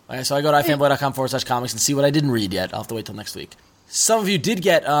you do? Okay, so I go to ifanboy.com/comics and see what I didn't read yet. I'll have to wait till next week. Some of you did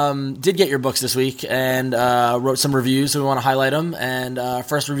get your books this week and wrote some reviews, so we want to highlight them. And our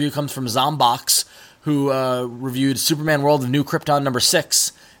first review comes from Zombox, who reviewed Superman World of New Krypton number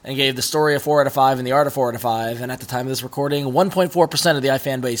 6 and gave the story a 4 out of 5 and the art a 4 out of 5. And at the time of this recording, 1.4% of the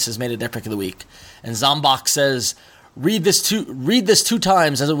iFan base has made it their pick of the week. And Zombox says, read this two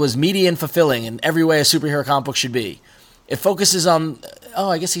times as it was meaty and fulfilling in every way a superhero comic book should be. It focuses on... Oh,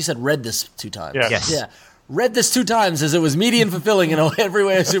 I guess he said read this 2 times. Yes. Yeah. Read this 2 times as it was meaty and fulfilling in every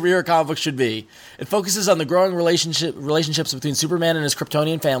way a superhero comic book should be. It focuses on the growing relationships between Superman and his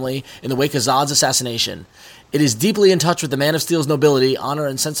Kryptonian family in the wake of Zod's assassination. It is deeply in touch with the Man of Steel's nobility, honor,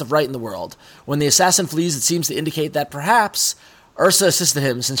 and sense of right in the world. When the assassin flees, it seems to indicate that perhaps Ursa assisted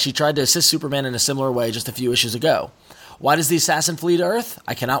him since she tried to assist Superman in a similar way just a few issues ago. Why does the assassin flee to Earth?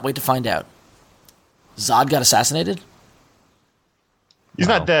 I cannot wait to find out. Zod got assassinated? He's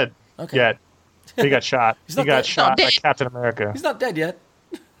not dead yet. He got shot. not He got dead. shot by Captain America. He's not dead yet.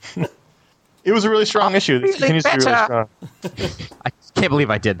 It was a really strong issue. It continues to be really strong. I can't believe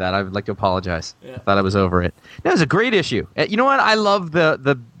I did that. I would like to apologize. I thought I was over it. That was a great issue. You know what? I love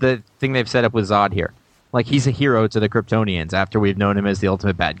the thing they've set up with Zod here. Like, he's a hero to the Kryptonians after we've known him as the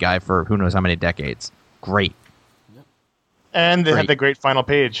ultimate bad guy for who knows how many decades. Great. And they had the great final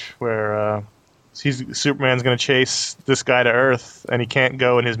page where Superman's going to chase this guy to Earth, and he can't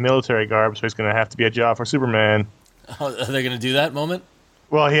go in his military garb, so he's going to have to be a job for Superman. Oh, are they going to do that moment?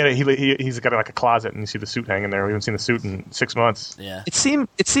 Well, he's got like a closet, and you see the suit hanging there. We haven't seen the suit in 6 months. Yeah. It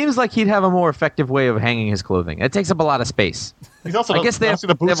seems like he'd have a more effective way of hanging his clothing. It takes up a lot of space. He's also I guess they don't have- see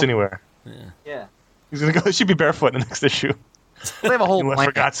the boots they have- anywhere. Yeah. He's going to go. He should be barefoot in the next issue. They have a whole Unless I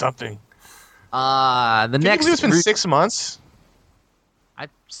blanket. forgot something. The Can you next believe it's been 6 months?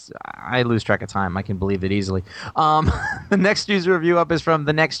 I lose track of time. I can believe it easily. The next user review up is from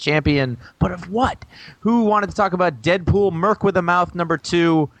the next champion, but of what? Who wanted to talk about Deadpool Merc with a Mouth number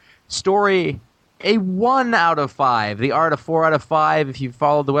 2, story a 1 out of 5, the art a 4 out of 5. If you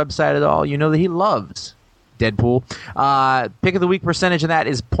followed the website at all, you know that he loves Deadpool. Pick of the week percentage of that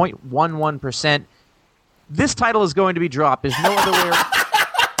is 0.11%. This title is going to be dropped. There's no other way around.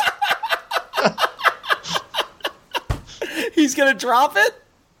 He's going to drop it?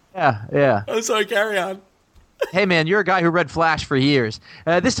 Yeah. I'm sorry, carry on. Hey, man, you're a guy who read Flash for years.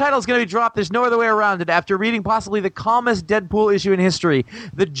 This title is going to be dropped. There's no other way around it. After reading possibly the calmest Deadpool issue in history,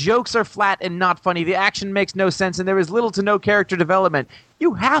 the jokes are flat and not funny. The action makes no sense, and there is little to no character development.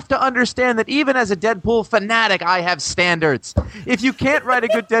 You have to understand that even as a Deadpool fanatic, I have standards. If you can't write a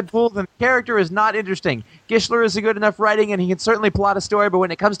good Deadpool, then the character is not interesting. Gischler is a good enough writing, and he can certainly plot a story, but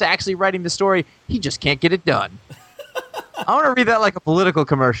when it comes to actually writing the story, he just can't get it done. I want to read that like a political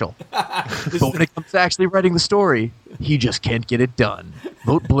commercial. But when it comes to actually writing the story, he just can't get it done.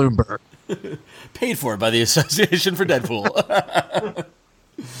 Vote Bloomberg. Paid for by the Association for Deadpool.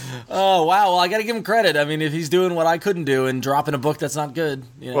 Oh, wow. Well, I got to give him credit. I mean, if he's doing what I couldn't do and dropping a book that's not good.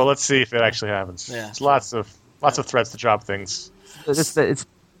 You know. Well, let's see if it actually happens. Yeah. There's lots of threats to drop things. It's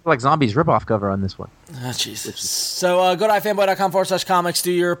like Zombies ripoff cover on this one. Oh, Jesus. So go to ifanboy.com/comics,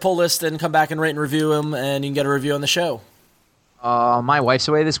 do your pull list, and come back and rate and review them, and you can get a review on the show. My wife's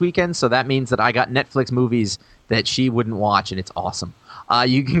away this weekend, so that means that I got Netflix movies that she wouldn't watch, and it's awesome.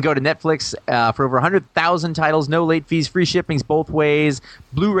 You can go to Netflix for over 100,000 titles, no late fees, free shippings both ways,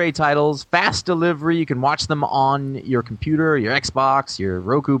 Blu-ray titles, fast delivery. You can watch them on your computer, your Xbox, your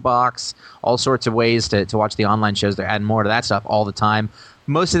Roku box, all sorts of ways to watch the online shows. They're adding more to that stuff all the time.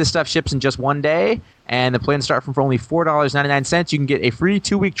 Most of this stuff ships in just one day, and the plans start from for only $4.99. You can get a free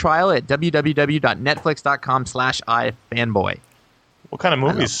 2-week trial at www.netflix.com/iFanboy. What kind of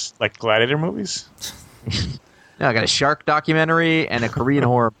movies? Like gladiator movies? No, I got a shark documentary and a Korean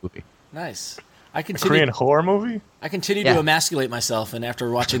horror movie. Nice. Korean horror movie? I continue to emasculate myself, and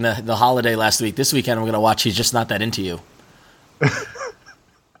after watching the Holiday last week, this weekend I'm going to watch He's Just Not That Into You.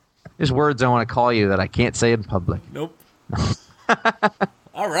 There's words I want to call you that I can't say in public. Nope.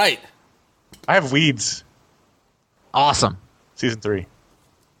 All right. I have Weeds. Awesome. Season 3.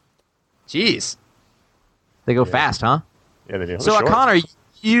 Jeez. They go fast, huh? Yeah, they do. So, Conor,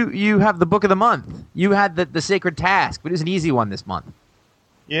 you have the book of the month. You had the sacred task, but it was an easy one this month.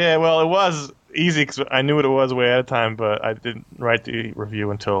 Yeah, well, it was easy because I knew what it was way ahead of time, but I didn't write the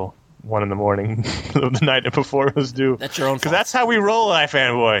review until 1 in the morning of the night before it was due. That's your own fault. Because that's how we roll,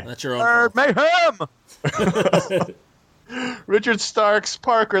 iFanboy. That's your own fault. Mayhem! Richard Stark's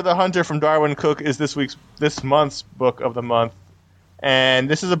Parker the Hunter from Darwin Cook is this month's book of the month. And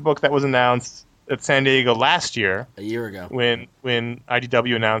this is a book that was announced at San Diego last year. A year ago. When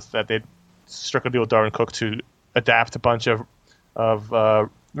IDW announced that they'd struck a deal with Darwin Cook to adapt a bunch of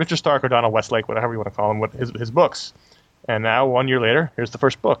Richard Stark or Donald Westlake, whatever you want to call him, his books. And now, 1 year later, here's the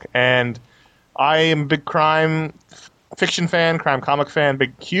first book. And I am a big crime fiction fan, crime comic fan,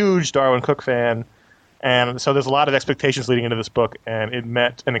 huge Darwin Cook fan. And so there's a lot of expectations leading into this book, and it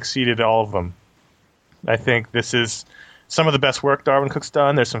met and exceeded all of them. I think this is some of the best work Darwin Cook's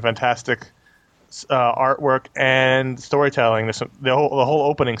done. There's some fantastic artwork and storytelling. The whole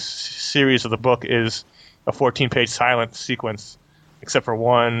opening series of the book is a 14-page silent sequence, except for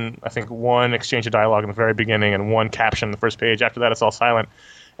one exchange of dialogue in the very beginning and one caption on the first page. After that, it's all silent.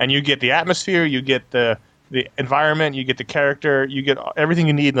 And you get the atmosphere, you get the environment, you get the character, you get everything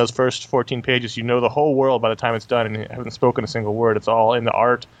you need in those first 14 pages. You know the whole world by the time it's done, and you haven't spoken a single word. It's all in the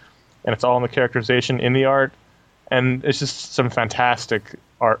art, and it's all in the characterization in the art, and it's just some fantastic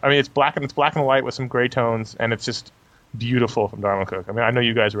art. I mean, it's black and white with some gray tones, and it's just beautiful from Darwin Cook. I mean, I know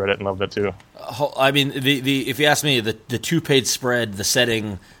you guys read it and loved it too. I mean, if you ask me, the 2-page spread, the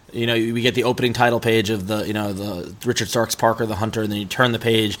setting. We get the opening title page of the Richard Stark's Parker the Hunter, and then you turn the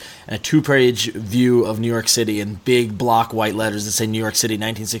page, and a 2-page view of New York City in big block white letters that say New York City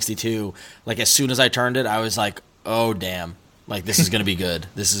 1962. Like, as soon as I turned it, I was like, oh, damn. Like, this is going to be good.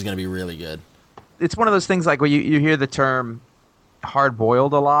 This is going to be really good. It's one of those things like where you hear the term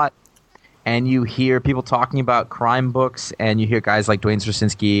hard-boiled a lot, and you hear people talking about crime books, and you hear guys like Dwayne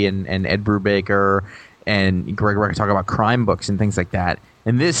Straczynski and Ed Brubaker and Greg Rucka talk about crime books and things like that.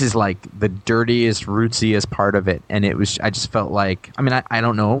 And this is like the dirtiest, rootsiest part of it. And I just felt like, I mean, I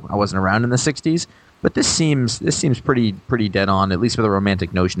don't know, I wasn't around in the 60s, but this seems pretty dead on, at least with a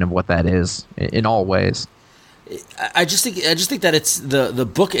romantic notion of what that is in all ways. I just think that it's the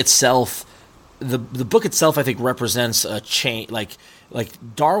book itself. The book itself, I think, represents a change. Like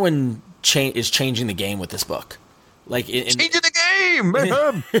Darwin is changing the game with this book. Like changing the game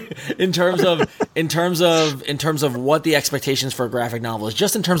in terms of what the expectations for a graphic novel is.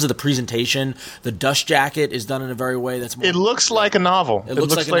 Just in terms of the presentation, the dust jacket is done in a very way that's more. It looks like a novel. It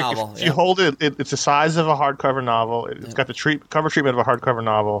looks like a novel. If you hold it, it's the size of a hardcover novel. It's got the cover treatment of a hardcover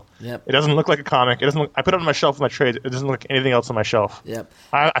novel. Yep. It doesn't look like a comic. It doesn't look. I put it on my shelf in my trade. It doesn't look like anything else on my shelf. Yep.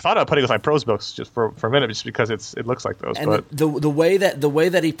 I thought I'd put it with my prose books just for a minute, just because it looks like those. And but the way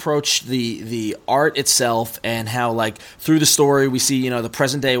that he approached the art itself, and how like through the story we see the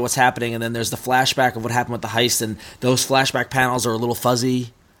present day what's happening, and then there's the flashback of what happened with the heist, and those flashback panels are a little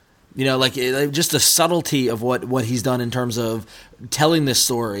fuzzy. Like just the subtlety of what he's done in terms of telling this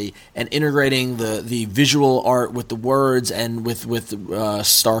story and integrating the visual art with the words and with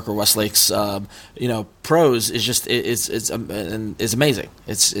Stark or Westlake's prose is just it's amazing.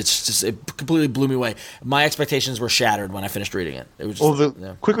 It completely blew me away. My expectations were shattered when I finished reading it. It was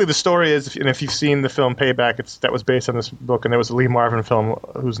just, quickly the story is, and if you've seen the film Payback, that was based on this book, and there was a Lee Marvin film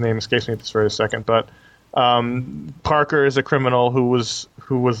whose name escapes me at this very second, but Parker is a criminal who was.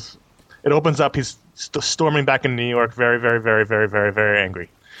 It opens up. He's storming back in New York, very, very, very, very, very, very angry.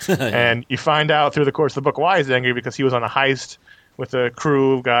 And you find out through the course of the book why he's angry, because he was on a heist with a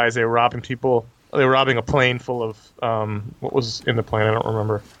crew of guys. They were robbing people. They were robbing a plane full of what was in the plane. I don't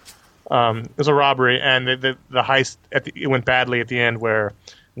remember. It was a robbery, and the heist it went badly at the end, where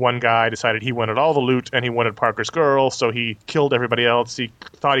one guy decided he wanted all the loot and he wanted Parker's girl, so he killed everybody else. He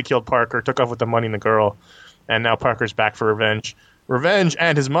thought he killed Parker, took off with the money and the girl, and now Parker's back for revenge. revenge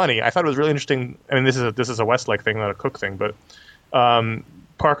and his money. I thought it was really interesting. I mean, this is a Westlake thing, not a Cook thing, but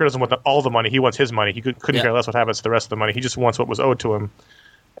Parker doesn't want all the money. He wants his money. He couldn't care less what happens to the rest of the money. He just wants what was owed to him,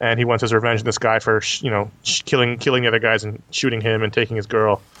 and he wants his revenge on this guy for killing the other guys and shooting him and taking his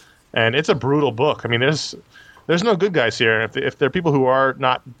girl. And it's a brutal book. I mean, there's no good guys here. If there are people who are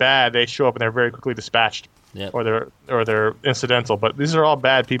not bad, they show up and they're very quickly dispatched, or they're incidental. But these are all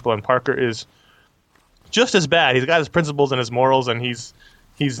bad people, and Parker is just as bad. He's got his principles and his morals, and he's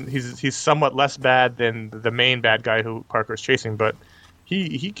somewhat less bad than the main bad guy who Parker is chasing. But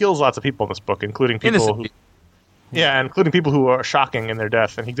he kills lots of people in this book, including people including people who are shocking in their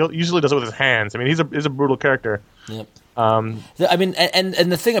death. And he usually does it with his hands. I mean, he's a brutal character. Yep. I mean, and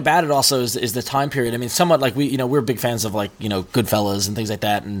the thing about it also is the time period. I mean, somewhat like we're big fans of Goodfellas and things like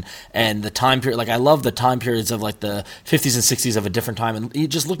that, and the time period. Like, I love the time periods of like the 50s and 60s of a different time. And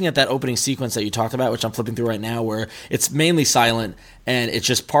just looking at that opening sequence that you talked about, which I'm flipping through right now, where it's mainly silent and it's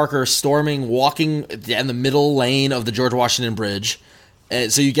just Parker walking down the middle lane of the George Washington Bridge.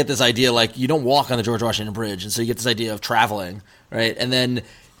 And so you get this idea, like, you don't walk on the George Washington Bridge, and so you get this idea of traveling, right? And then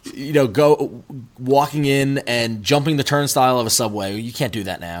go walking in and jumping the turnstile of a subway. You can't do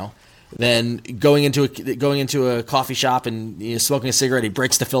that now. Then going into a coffee shop and smoking a cigarette, he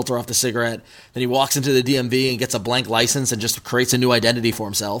breaks the filter off the cigarette. Then he walks into the DMV and gets a blank license and just creates a new identity for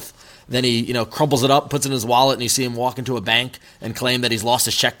himself. Then he crumples it up, puts it in his wallet, and you see him walk into a bank and claim that he's lost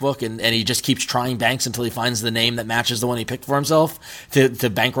his checkbook, and he just keeps trying banks until he finds the name that matches the one he picked for himself to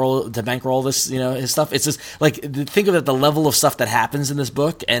bankroll this his stuff. It's just like, think of it, the level of stuff that happens in this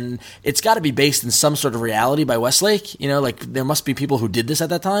book, and it's got to be based in some sort of reality by Westlake. Like, there must be people who did this at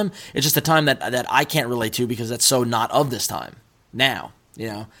that time. It's just a time that I can't relate to because that's so not of this time now.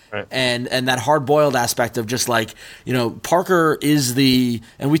 Right. And that hard-boiled aspect of just like, Parker is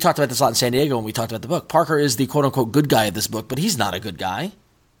and we talked about this a lot in San Diego when we talked about the book. Parker is the quote-unquote good guy of this book, but he's not a good guy.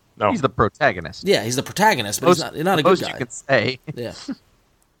 No. He's the protagonist. Yeah, he's the protagonist, but he's not a good guy. You can say. Yeah.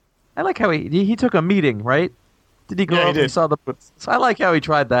 I like how he took a meeting, right? Did he go up and saw the... So I like how he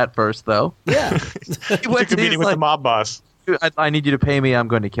tried that first, though. Yeah. He went to a meeting with the mob boss. I need you to pay me. I'm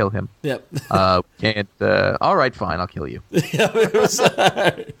going to kill him. Yep. Can't. All right, fine. I'll kill you. It was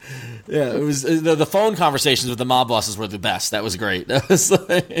the phone conversations with the mob bosses were the best. That was great. That was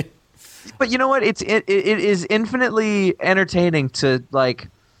like... But you know what? It is infinitely entertaining to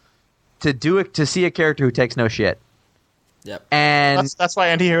see a character who takes no shit. Yep. And that's why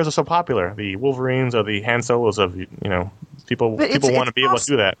anti-heroes are so popular. The Wolverines or the Han Solos of people want to be able to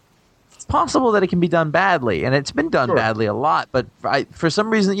do that. It's possible that it can be done badly, and it's been done badly a lot. But for some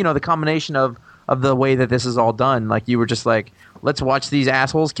reason, the combination of the way that this is all done, like, you were just like, let's watch these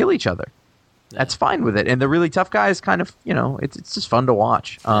assholes kill each other. Yeah. That's fine with it. And the really tough guys kind of, it's just fun to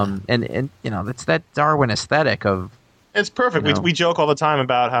watch. And it's that Darwin aesthetic of. It's perfect. We joke all the time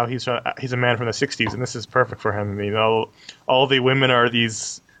about how he's a man from the 60s, and this is perfect for him. All the women are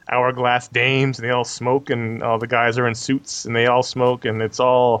these hourglass dames, and they all smoke, and all the guys are in suits, and they all smoke, and it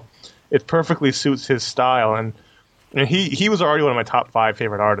perfectly suits his style. And he was already one of my top 5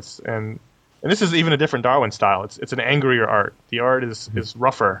 favorite artists. And this is even a different Darwin style. It's an angrier art. The art is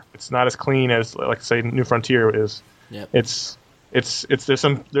rougher. It's not as clean as, like, say, New Frontier is. Yep. It's there's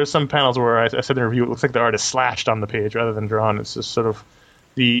some panels where I said in the review, it looks like the art is slashed on the page rather than drawn. It's just sort of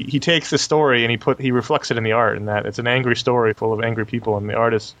he takes the story and he reflects it in the art, and that it's an angry story full of angry people, and the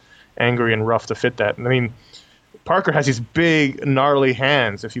art is angry and rough to fit that. And I mean, Parker has these big, gnarly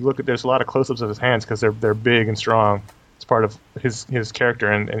hands. If you look there's a lot of close-ups of his hands because they're big and strong. It's part of his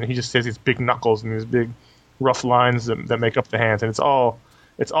character, and he just has these big knuckles and these big, rough lines that make up the hands, and it's all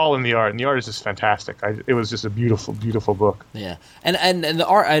in the art, and the art is just fantastic. It was just a beautiful, beautiful book. Yeah, and the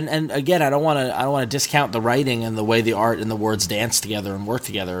art, and again, I don't want to discount the writing and the way the art and the words dance together and work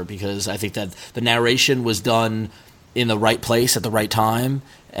together, because I think that the narration was done in the right place at the right time,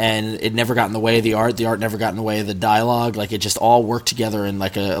 and it never got in the way of the art. The art never got in the way of the dialogue. Like, it just all worked together in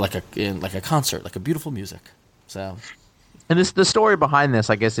like a concert, like a beautiful music. So. And the story behind this,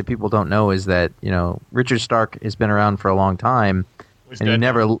 I guess, if people don't know, is that Richard Stark has been around for a long time, and he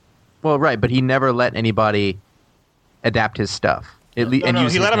never, but he never let anybody adapt his stuff. He let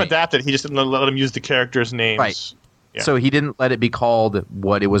him adapt it. He just didn't let him use the characters' names. Right. Yeah. So he didn't let it be called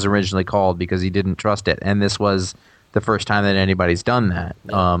what it was originally called because he didn't trust it. And this was the first time that anybody's done that.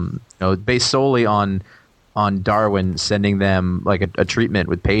 Yeah. Based solely on Darwin sending them like a treatment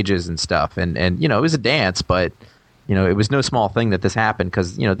with pages and stuff. And it was a dance, but it was no small thing that this happened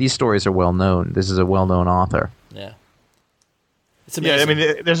because these stories are well known. This is a well known author. Yeah. It's amazing. Yeah, I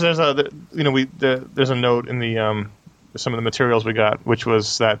mean, there's a note in the some of the materials we got, which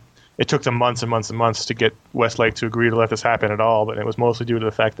was that it took them months and months and months to get Westlake to agree to let this happen at all. But it was mostly due to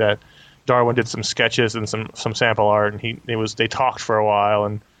the fact that Darwin did some sketches and some sample art, and they talked for a while,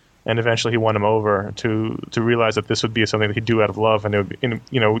 and eventually he won him over to realize that this would be something that he'd do out of love, and it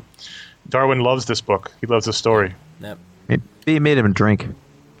would, Darwin loves this book. He loves the story. Yep. He made him drink it.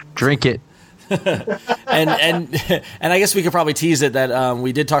 and I guess we could probably tease it that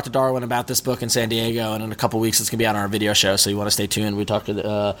we did talk to Darwin about this book in San Diego, and in a couple weeks it's going to be on our video show, so you want to stay tuned. We talked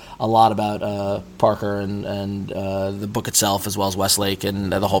a lot about Parker and the book itself, as well as Westlake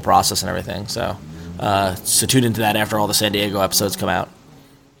and the whole process and everything. So tune into that after all the San Diego episodes come out.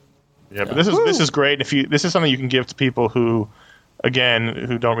 Yeah, but this is great. This is something you can give to people who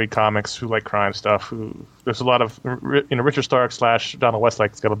don't read comics, who like crime stuff. There's a lot of Richard Stark / Donald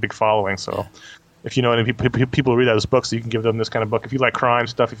Westlake's got a big following. So if you know any people who read those books, you can give them this kind of book. If you like crime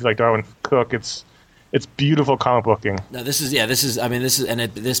stuff, if you like Darwin Cook, it's beautiful comic booking. No,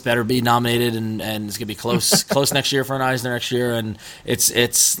 this better be nominated, and it's gonna be close next year for an Eisner next year, and it's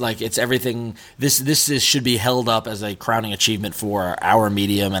everything. This should be held up as a crowning achievement for our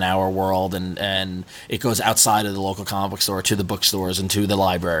medium and our world, and it goes outside of the local comic book store to the bookstores and to the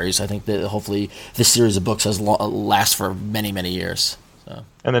libraries. I think that hopefully this series of books lasts for many, many years. So.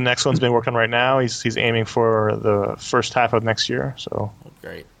 And the next one's being worked on right now. He's aiming for the first half of next year. So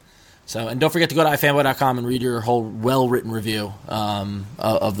great. So, and don't forget to go to iFanboy.com and read your whole well-written review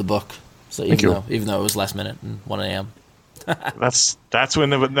of the book. So even though it was last minute and 1 a.m. that's when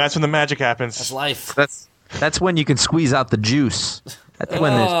the magic happens. That's life. That's when you can squeeze out the juice. That's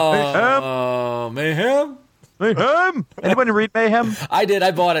when there's Mayhem. Anyone read Mayhem? I did.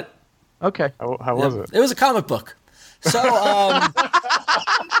 I bought it. Okay. How was it? It was a comic book.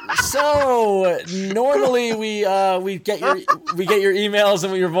 So, normally we get your emails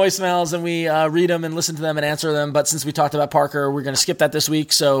and your voicemails, and we read them and listen to them and answer them. But since we talked about Parker, we're going to skip that this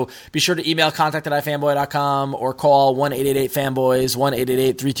week. So be sure to email contact@ifanboy.com or call 1-888-FANBOYS,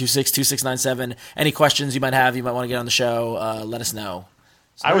 1-888-326-2697. Any questions you might have, you might want to get on the show, let us know.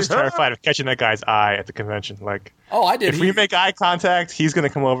 So, I was terrified of catching that guy's eye at the convention. Like, I did. If we make eye contact, he's going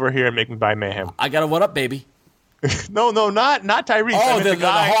to come over here and make me buy Mayhem. I got a what up, baby. No, not Tyrese. Oh, the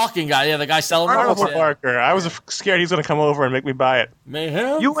Hawking guy. Yeah, the guy selling Parker. I was scared he's going to come over and make me buy it.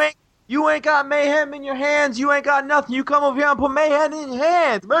 Mayhem? You ain't got Mayhem in your hands. You ain't got nothing. You come over here and put Mayhem in your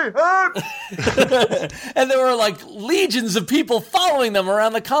hands. Mayhem! And there were like legions of people following them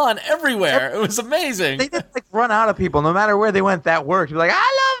around the con everywhere. It was amazing. They didn't run out of people. No matter where they went, that worked. You're like,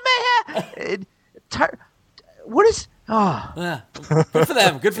 I love Mayhem! What is... Oh. Yeah. Good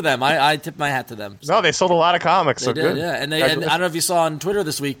for them. I tip my hat to them. No, they sold a lot of comics. They did, good. Yeah. And I don't know if you saw on Twitter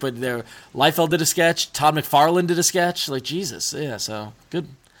this week, but Liefeld did a sketch. Todd McFarlane did a sketch. Like, Jesus. Yeah, so good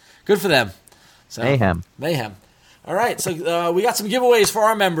for them. So, Mayhem. All right, so we got some giveaways for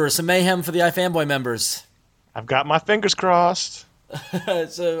our members, some Mayhem for the iFanboy members. I've got my fingers crossed.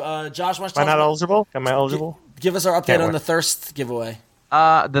 So, Josh, why don't you Am I not eligible? Am I eligible? Give us our update on the Thirst giveaway.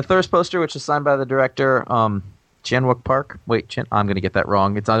 The Thirst poster, which is signed by the director, Chan-wook Park. Wait, I'm going to get that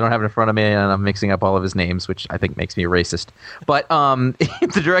wrong. I don't have it in front of me, and I'm mixing up all of his names, which I think makes me a racist. But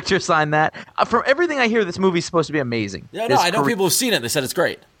the director signed that. From everything I hear, this movie's supposed to be amazing. Yeah, no, I know people who've seen it. They said it's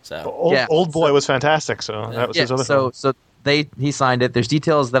great. So Old Boy was fantastic. So that was his other film. So he signed it. There's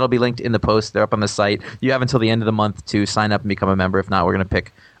details that'll be linked in the post. They're up on the site. You have until the end of the month to sign up and become a member. If not, we're going to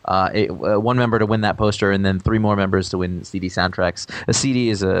pick one member to win that poster, and then 3 more members to win CD soundtracks. A CD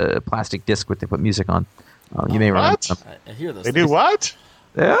is a plastic disc with they put music on. You may remember. I hear those. They do what?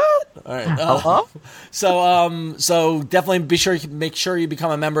 Yeah. All right. So definitely make sure you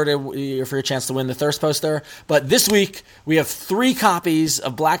become a member for your chance to win the Thirst poster. But this week we have 3 copies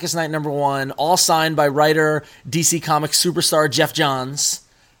of Blackest Night #1, all signed by writer DC Comics superstar Jeff Johns.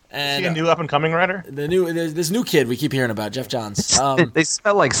 And is he a new up-and-coming writer? This new kid we keep hearing about, Jeff Johns. They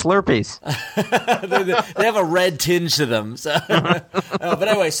smell like Slurpees. they have a red tinge to them. So, but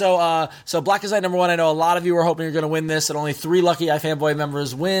anyway, so Blackest Night #1. I know a lot of you are hoping you're going to win this, and only 3 lucky iFanboy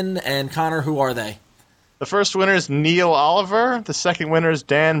members win. And Connor, who are they? The first winner is Neil Oliver. The second winner is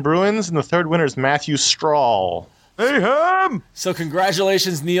Dan Bruins, and the third winner is Matthew Strahl. Mayhem! So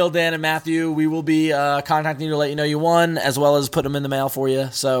congratulations, Neil, Dan, and Matthew. We will be contacting you to let you know you won, as well as put them in the mail for you.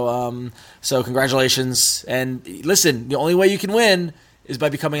 So congratulations. And listen, the only way you can win is by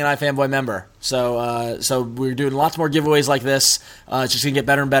becoming an iFanboy member. So we're doing lots more giveaways like this. It's just going to get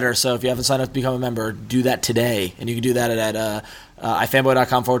better and better. So if you haven't signed up to become a member, do that today. And you can do that at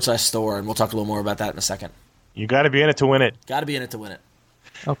ifanboy.com/store, and we'll talk a little more about that in a second. You got to be in it to win it. Got to be in it to win it.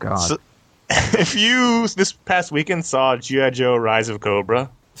 Oh, God. So, if you, this past weekend, saw G.I. Joe Rise of Cobra,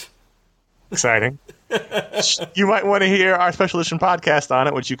 Exciting. You might want to hear our special edition podcast on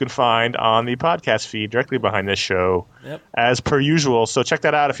it, which you can find on the podcast feed directly behind this show, as per usual. So check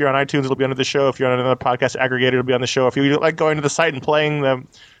that out. If you're on iTunes, it'll be under the show. If you're on another podcast aggregator, it'll be on the show. If you like going to the site and playing the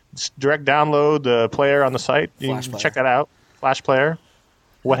direct download, the player on the site, you can check that out. Flash player,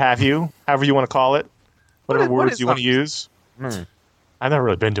 what have you, however you want to call it, whatever words you want to use. I've never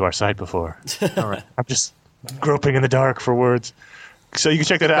really been to our site before. All right. I'm just groping in the dark for words. So you can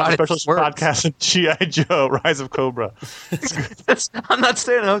check that out. Special podcast of G.I. Joe, Rise of Cobra. I'm not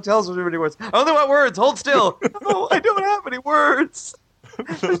staying in hotels with everybody words. I only want words. Hold still. No, I don't have any words.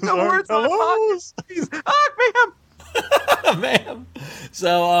 There's no words on the podcast. Please. Ma'am. Man.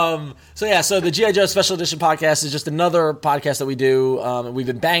 So the G.I. Joe Special Edition podcast is just another podcast that we do. We've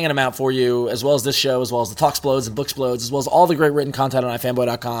been banging them out for you, as well as this show, as well as the Talksplodes and Booksplodes, as well as all the great written content on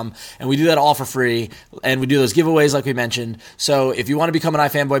iFanboy.com. And we do that all for free. And we do those giveaways like we mentioned. So if you want to become an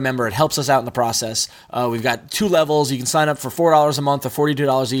iFanboy member, it helps us out in the process. We've got 2 levels. You can sign up for $4 a month or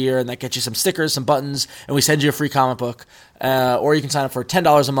 $42 a year, and that gets you some stickers, some buttons, and we send you a free comic book. Or you can sign up for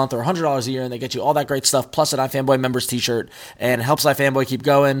 $10 a month or $100 a year, and they get you all that great stuff, plus an iFanboy members t-shirt, and it helps iFanboy keep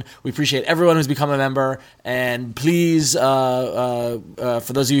going. We appreciate everyone who's become a member, and please, for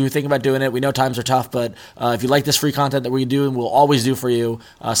those of you who think about doing it, we know times are tough, but if you like this free content that we do and we'll always do for you,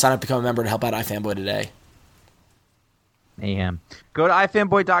 sign up to become a member to help out iFanboy today. Mayhem. Go to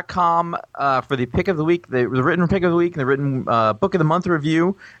ifanboy.com for the pick of the week, the written pick of the week, and the written book of the month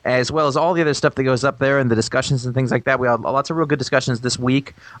review, as well as all the other stuff that goes up there and the discussions and things like that. We had lots of real good discussions this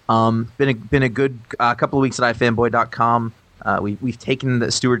week. Been a good couple of weeks at ifanboy.com. We've taken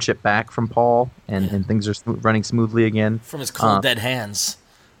the stewardship back from Paul, and things are running smoothly again. From his cold dead hands.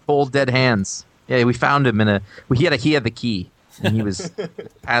 Cold dead hands. Yeah, we found him he had the key. And he was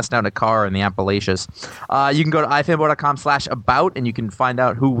passed out in a car in the Appalachians. You can go to ifanboy.com/about, and you can find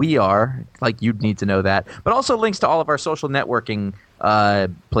out who we are. Like, you'd need to know that. But also links to all of our social networking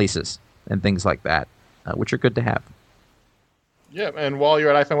places and things like that, which are good to have. Yeah, and while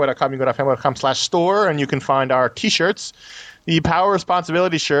you're at ifanboy.com, you can go to ifanboy.com/store, and you can find our T-shirts. The Power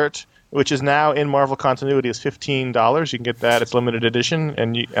Responsibility shirt, which is now in Marvel Continuity, is $15. You can get that. It's limited edition.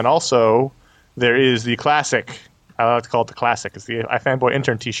 And also, there is the classic. I like to call it the classic. It's the iFanboy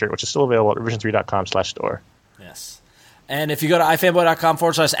intern T-shirt, which is still available at revision3.com/store. Yes. And if you go to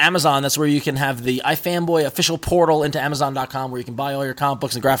ifanboy.com/Amazon, that's where you can have the iFanboy official portal into Amazon.com, where you can buy all your comic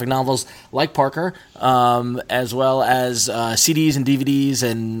books and graphic novels like Parker, as well as CDs and DVDs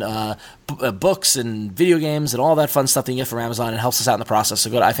and books and video games and all that fun stuff that you get from Amazon. It helps us out in the process.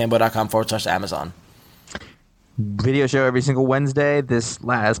 So go to ifanboy.com/Amazon. Video show every single Wednesday. This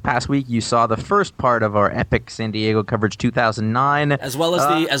past week, you saw the first part of our epic San Diego coverage 2009, as well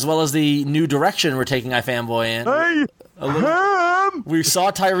as the new direction we're taking iFanboy in. We saw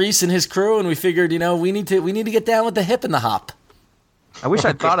Tyrese and his crew, and we figured, we need to get down with the hip and the hop. I wish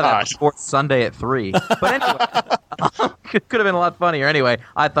I'd thought of that before Sunday at 3. But anyway, could have been a lot funnier. Anyway,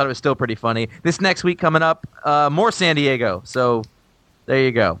 I thought it was still pretty funny. This next week coming up, more San Diego. So there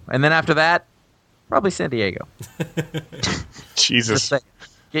you go. And then after that, probably San Diego. Jesus.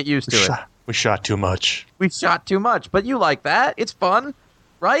 Get used to it. We shot too much. But you like that. It's fun,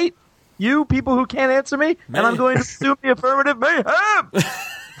 right? You people who can't answer me, and I'm going to assume the affirmative. Mayhem!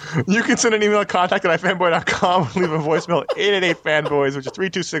 You can send an email to contact at ifanboy.com and leave a voicemail at 888-FANBOYS, which is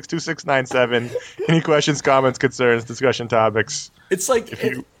 326-2697. Any questions, comments, concerns, discussion topics. It's like...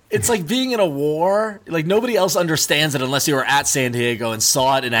 It's like being in a war. Like, nobody else understands it unless you were at San Diego and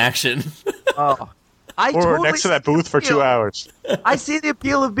saw it in action. Or next to that booth for 2 hours. I see the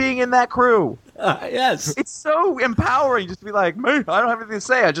appeal of being in that crew. Yes. It's so empowering just to be like, I don't have anything to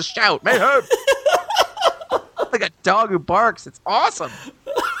say. I just shout, mayhem. Like a dog who barks. It's awesome.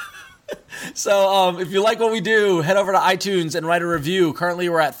 So if you like what we do, head over to iTunes and write a review. Currently,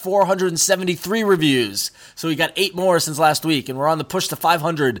 we're at 473 reviews. So we got 8 more since last week, and we're on the push to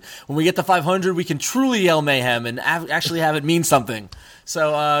 500. When we get to 500, we can truly yell mayhem and actually have it mean something.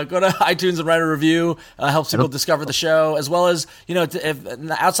 So go to iTunes and write a review. Helps people discover the show, as well as,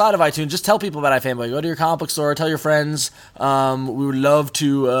 if outside of iTunes, just tell people about iFanboy. Go to your comic book store, tell your friends. We would love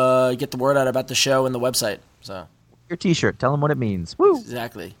to get the word out about the show and the website. So your T-shirt, tell them what it means. Woo!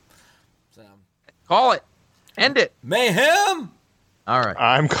 Exactly. Call it. End it. Mayhem! All right.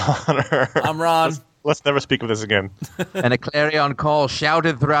 I'm Connor. I'm Ron. Let's never speak of this again. And a clarion call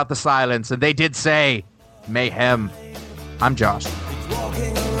shouted throughout the silence, and they did say, mayhem. I'm Josh.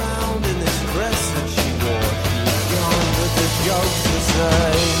 Walking around in this dress that she wore, she's gone with the jokes to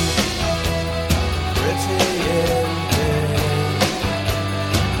say. Pretty